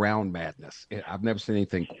year-round madness. I've never seen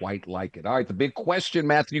anything quite like it. All right, the big question,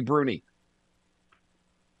 Matthew Bruni.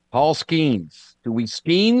 Paul Skeens. Do we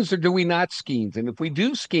Skeens or do we not Skeens? And if we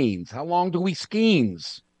do Skeens, how long do we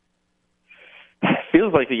Skeens?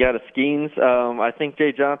 Feels like we got a Skeens. I think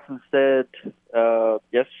Jay Johnson said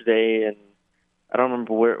yesterday, and I don't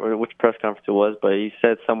remember which press conference it was, but he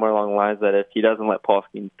said somewhere along the lines that if he doesn't let Paul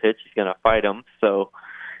Skeens pitch, he's going to fight him. So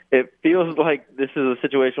it feels like this is a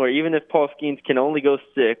situation where even if Paul Skeens can only go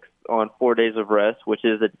 6 on 4 days of rest, which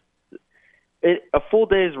is a full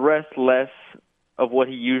day's rest less of what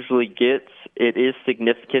he usually gets, it is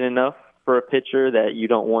significant enough for a pitcher that you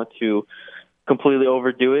don't want to completely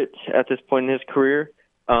overdo it at this point in his career.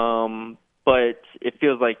 But it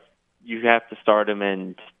feels like you have to start him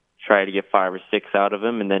and try to get 5 or 6 out of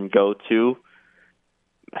him, and then go to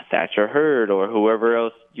Thatcher Hurd or whoever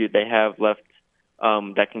else they have left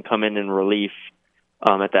that can come in relief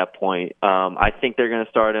at that point. I think they're going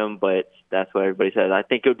to start him, but that's what everybody says. I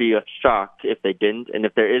think it would be a shock if they didn't. And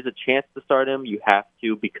if there is a chance to start him, you have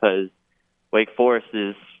to, because Wake Forest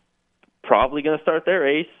is probably going to start their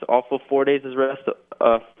ace off of 4 days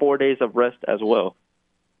of rest as well.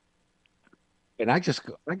 And I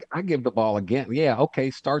give the ball again. Yeah, okay,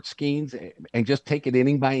 start Skeens and just take it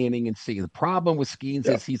inning by inning and see. The problem with Skeens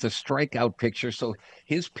is he's a strikeout pitcher, so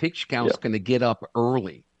his pitch count's going to get up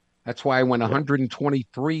early. That's why I went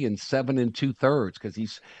 123 and 7 2/3, because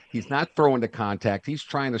he's not throwing to contact. He's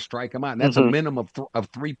trying to strike him out. And that's a minimum of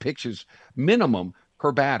 3 pitches minimum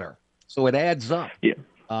per batter. So it adds up.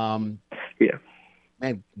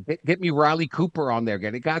 Man, get me Riley Cooper on there.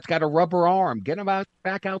 The guy's got a rubber arm. Get him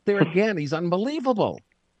back out there again. He's unbelievable.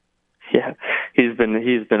 Yeah, he's been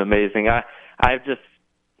amazing.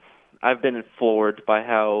 I've been floored by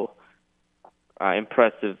how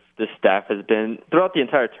impressive this staff has been throughout the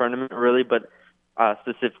entire tournament, really, but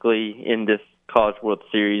specifically in this College World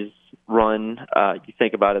Series run. You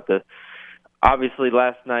think about it, obviously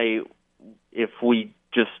last night, if we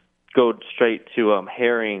just go straight to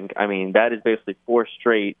Herring, I mean, that is basically 4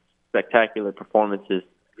 straight spectacular performances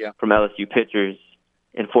from LSU pitchers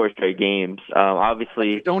in 4 straight games.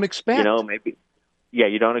 Obviously, you don't expect.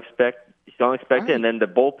 You don't expect right. It. And then the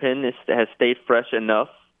bullpen has stayed fresh enough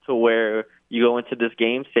to where you go into this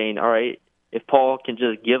game saying, all right, if Paul can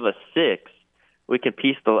just give us 6, we can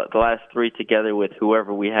piece the last 3 together with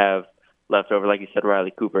whoever we have left over. Like you said,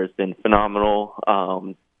 Riley Cooper has been phenomenal.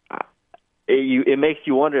 It makes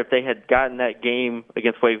you wonder if they had gotten that game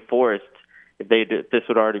against Wake Forest, if this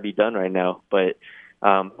would already be done right now. But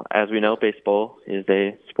as we know, baseball is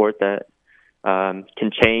a sport that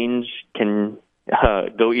can change, can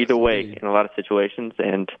go either way in a lot of situations.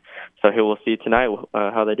 And so here we'll see tonight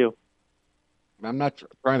how they do. I'm not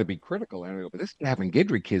trying to be critical, but this Gavin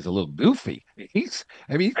Guidry kid's a little goofy. He's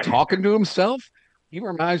talking to himself. He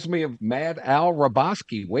reminds me of Mad Al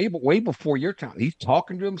Raboski way before your time. He's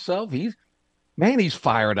talking to himself. He's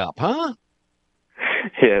fired up, huh?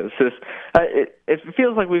 Yeah, it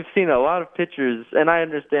feels like we've seen a lot of pitchers, and I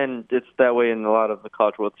understand it's that way in a lot of the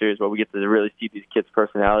College World Series where we get to really see these kids'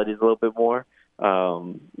 personalities a little bit more.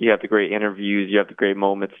 You have the great interviews, you have the great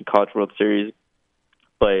moments in College World Series,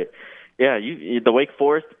 but yeah, the Wake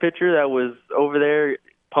Forest pitcher that was over there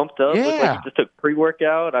pumped up, looked like he just took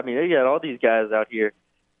pre-workout. I mean, they got all these guys out here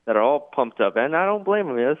that are all pumped up, and I don't blame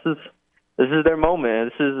them. This is their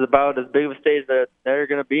moment. This is about as big of a stage that they're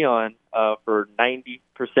going to be on for 90%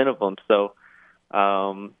 of them. So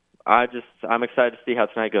I'm excited to see how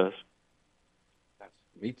tonight goes.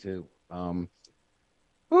 Me too.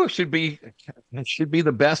 It should be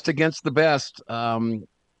the best against the best.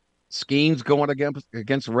 Skeens going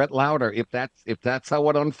against Rhett Lauder. If that's how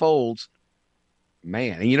it unfolds,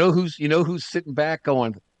 man. And you know who's sitting back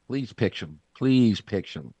going, please pitch him.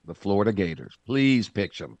 The Florida Gators. Please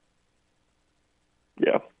pitch him.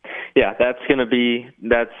 Yeah, that's definitely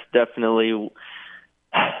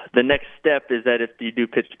the next step. Is that if you do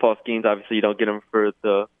pitch to Paul Skeens, obviously you don't get him for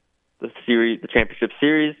the series, the championship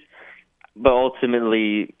series, but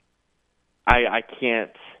ultimately, I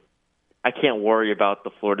can't worry about the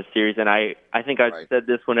Florida series. And I think I said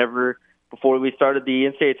this before we started the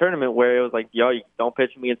NCAA tournament, where it was like, you don't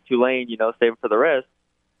pitch me against Tulane, save him for the rest.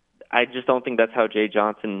 I just don't think that's how Jay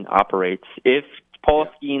Johnson operates. If Paul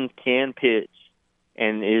Skeens can pitch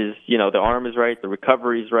and is, the arm is right, the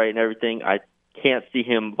recovery is right and everything, I can't see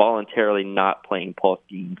him voluntarily not playing Paul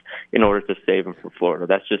Skeens in order to save him from Florida.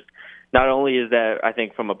 That's just, not only is that, I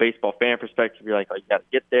think from a baseball fan perspective, you're like, you got to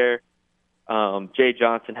get there. Jay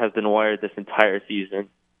Johnson has been wired this entire season.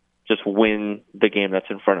 Just win the game that's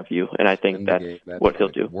in front of you, and I think that's what he'll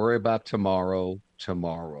do. Worry about tomorrow.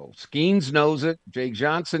 Skeens knows it. Jay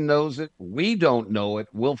Johnson knows it. We don't know it.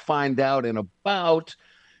 We'll find out in about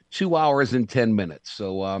 2 hours and 10 minutes.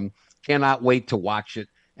 So cannot wait to watch it.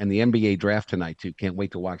 And the NBA draft tonight, too. Can't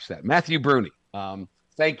wait to watch that. Matthew Bruni,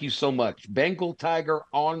 thank you so much.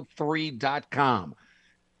 BengalTigerOn3.com.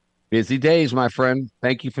 Busy days, my friend.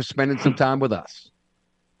 Thank you for spending some time with us.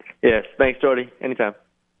 Yes, thanks, Jordy. Anytime.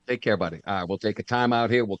 Take care, buddy. All right, we'll take a time out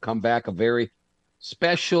here. We'll come back. A very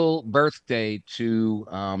special birthday to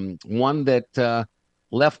one that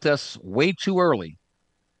left us way too early.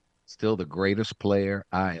 Still the greatest player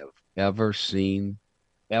I have ever seen,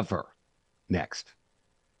 ever. Next.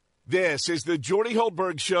 This is the Jordy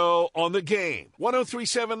Hultberg Show on the Game.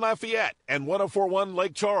 103.7 Lafayette and 104.1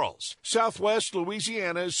 Lake Charles, Southwest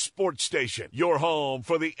Louisiana's sports station. Your home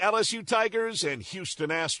for the LSU Tigers and Houston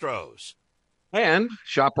Astros. And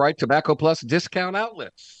ShopRite Tobacco Plus discount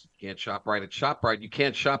outlets. You can't shop right at ShopRite. You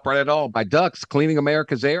can't shop right at all. By Ducks, cleaning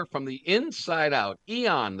America's air from the inside out.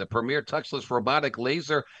 Eon, the premier touchless robotic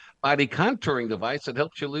laser body contouring device that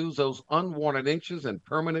helps you lose those unwanted inches and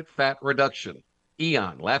permanent fat reduction.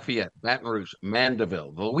 Eon, Lafayette, Baton Rouge,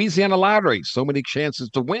 Mandeville, the Louisiana Lottery. So many chances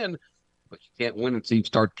to win, but you can't win until you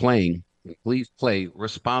start playing. And please play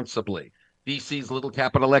responsibly. DC's Little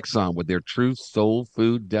Capital Exxon with their true soul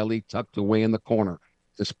food deli tucked away in the corner.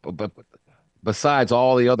 Besides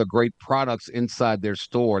all the other great products inside their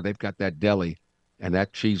store, they've got that deli, and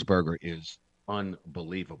that cheeseburger is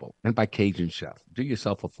unbelievable. And by Cajun Chef, do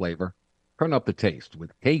yourself a flavor. Turn up the taste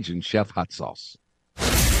with Cajun Chef hot sauce.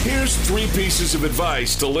 Here's 3 pieces of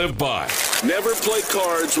advice to live by. Never play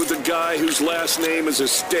cards with a guy whose last name is a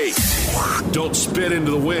state. Don't spit into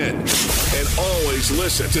the wind. And always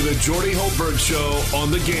listen to the Jordy Hultberg Show on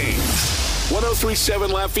the Game.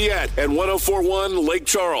 103.7 Lafayette and 104.1 Lake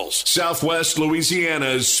Charles, Southwest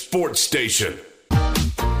Louisiana's sports station.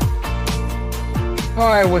 All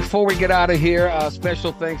right, before we get out of here,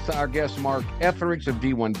 special thanks to our guest Mark Etheridge of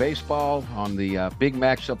D1 Baseball on the big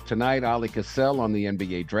matchup tonight. Ali Cassell on the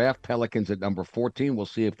NBA draft. Pelicans at number 14. We'll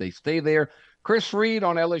see if they stay there. Chris Reed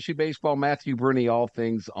on LSU Baseball. Matthew Bruni, all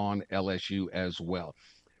things on LSU as well.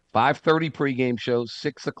 5:30 pregame show,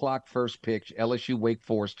 6 o'clock first pitch, LSU Wake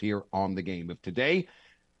Forest here on the game. If today,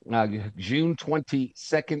 June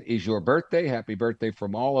 22nd, is your birthday, happy birthday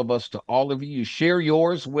from all of us to all of you. You share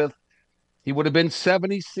yours with. He would have been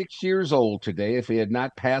 76 years old today if he had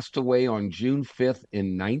not passed away on June 5th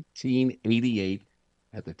in 1988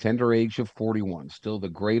 at the tender age of 41. Still the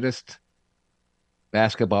greatest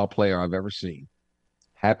basketball player I've ever seen.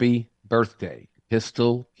 Happy birthday,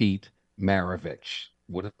 Pistol Pete Maravich.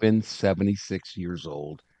 Would have been 76 years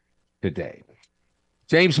old today.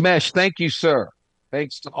 James Mesh, thank you, sir.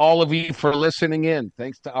 Thanks to all of you for listening in.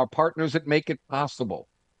 Thanks to our partners that make it possible.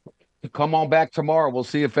 Come on back tomorrow. We'll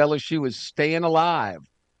see if LSU is staying alive.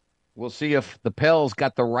 We'll see if the Pels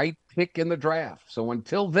got the right pick in the draft. So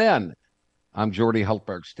until then, I'm Jordy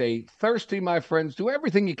Hultberg. Stay thirsty, my friends. Do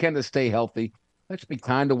everything you can to stay healthy. Let's be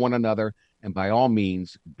kind to one another. And by all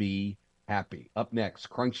means, be happy. Up next,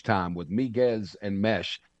 Crunch Time with Miguez and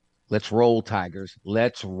Mesh. Let's roll, Tigers.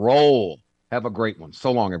 Let's roll. Have a great one.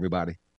 So long, everybody.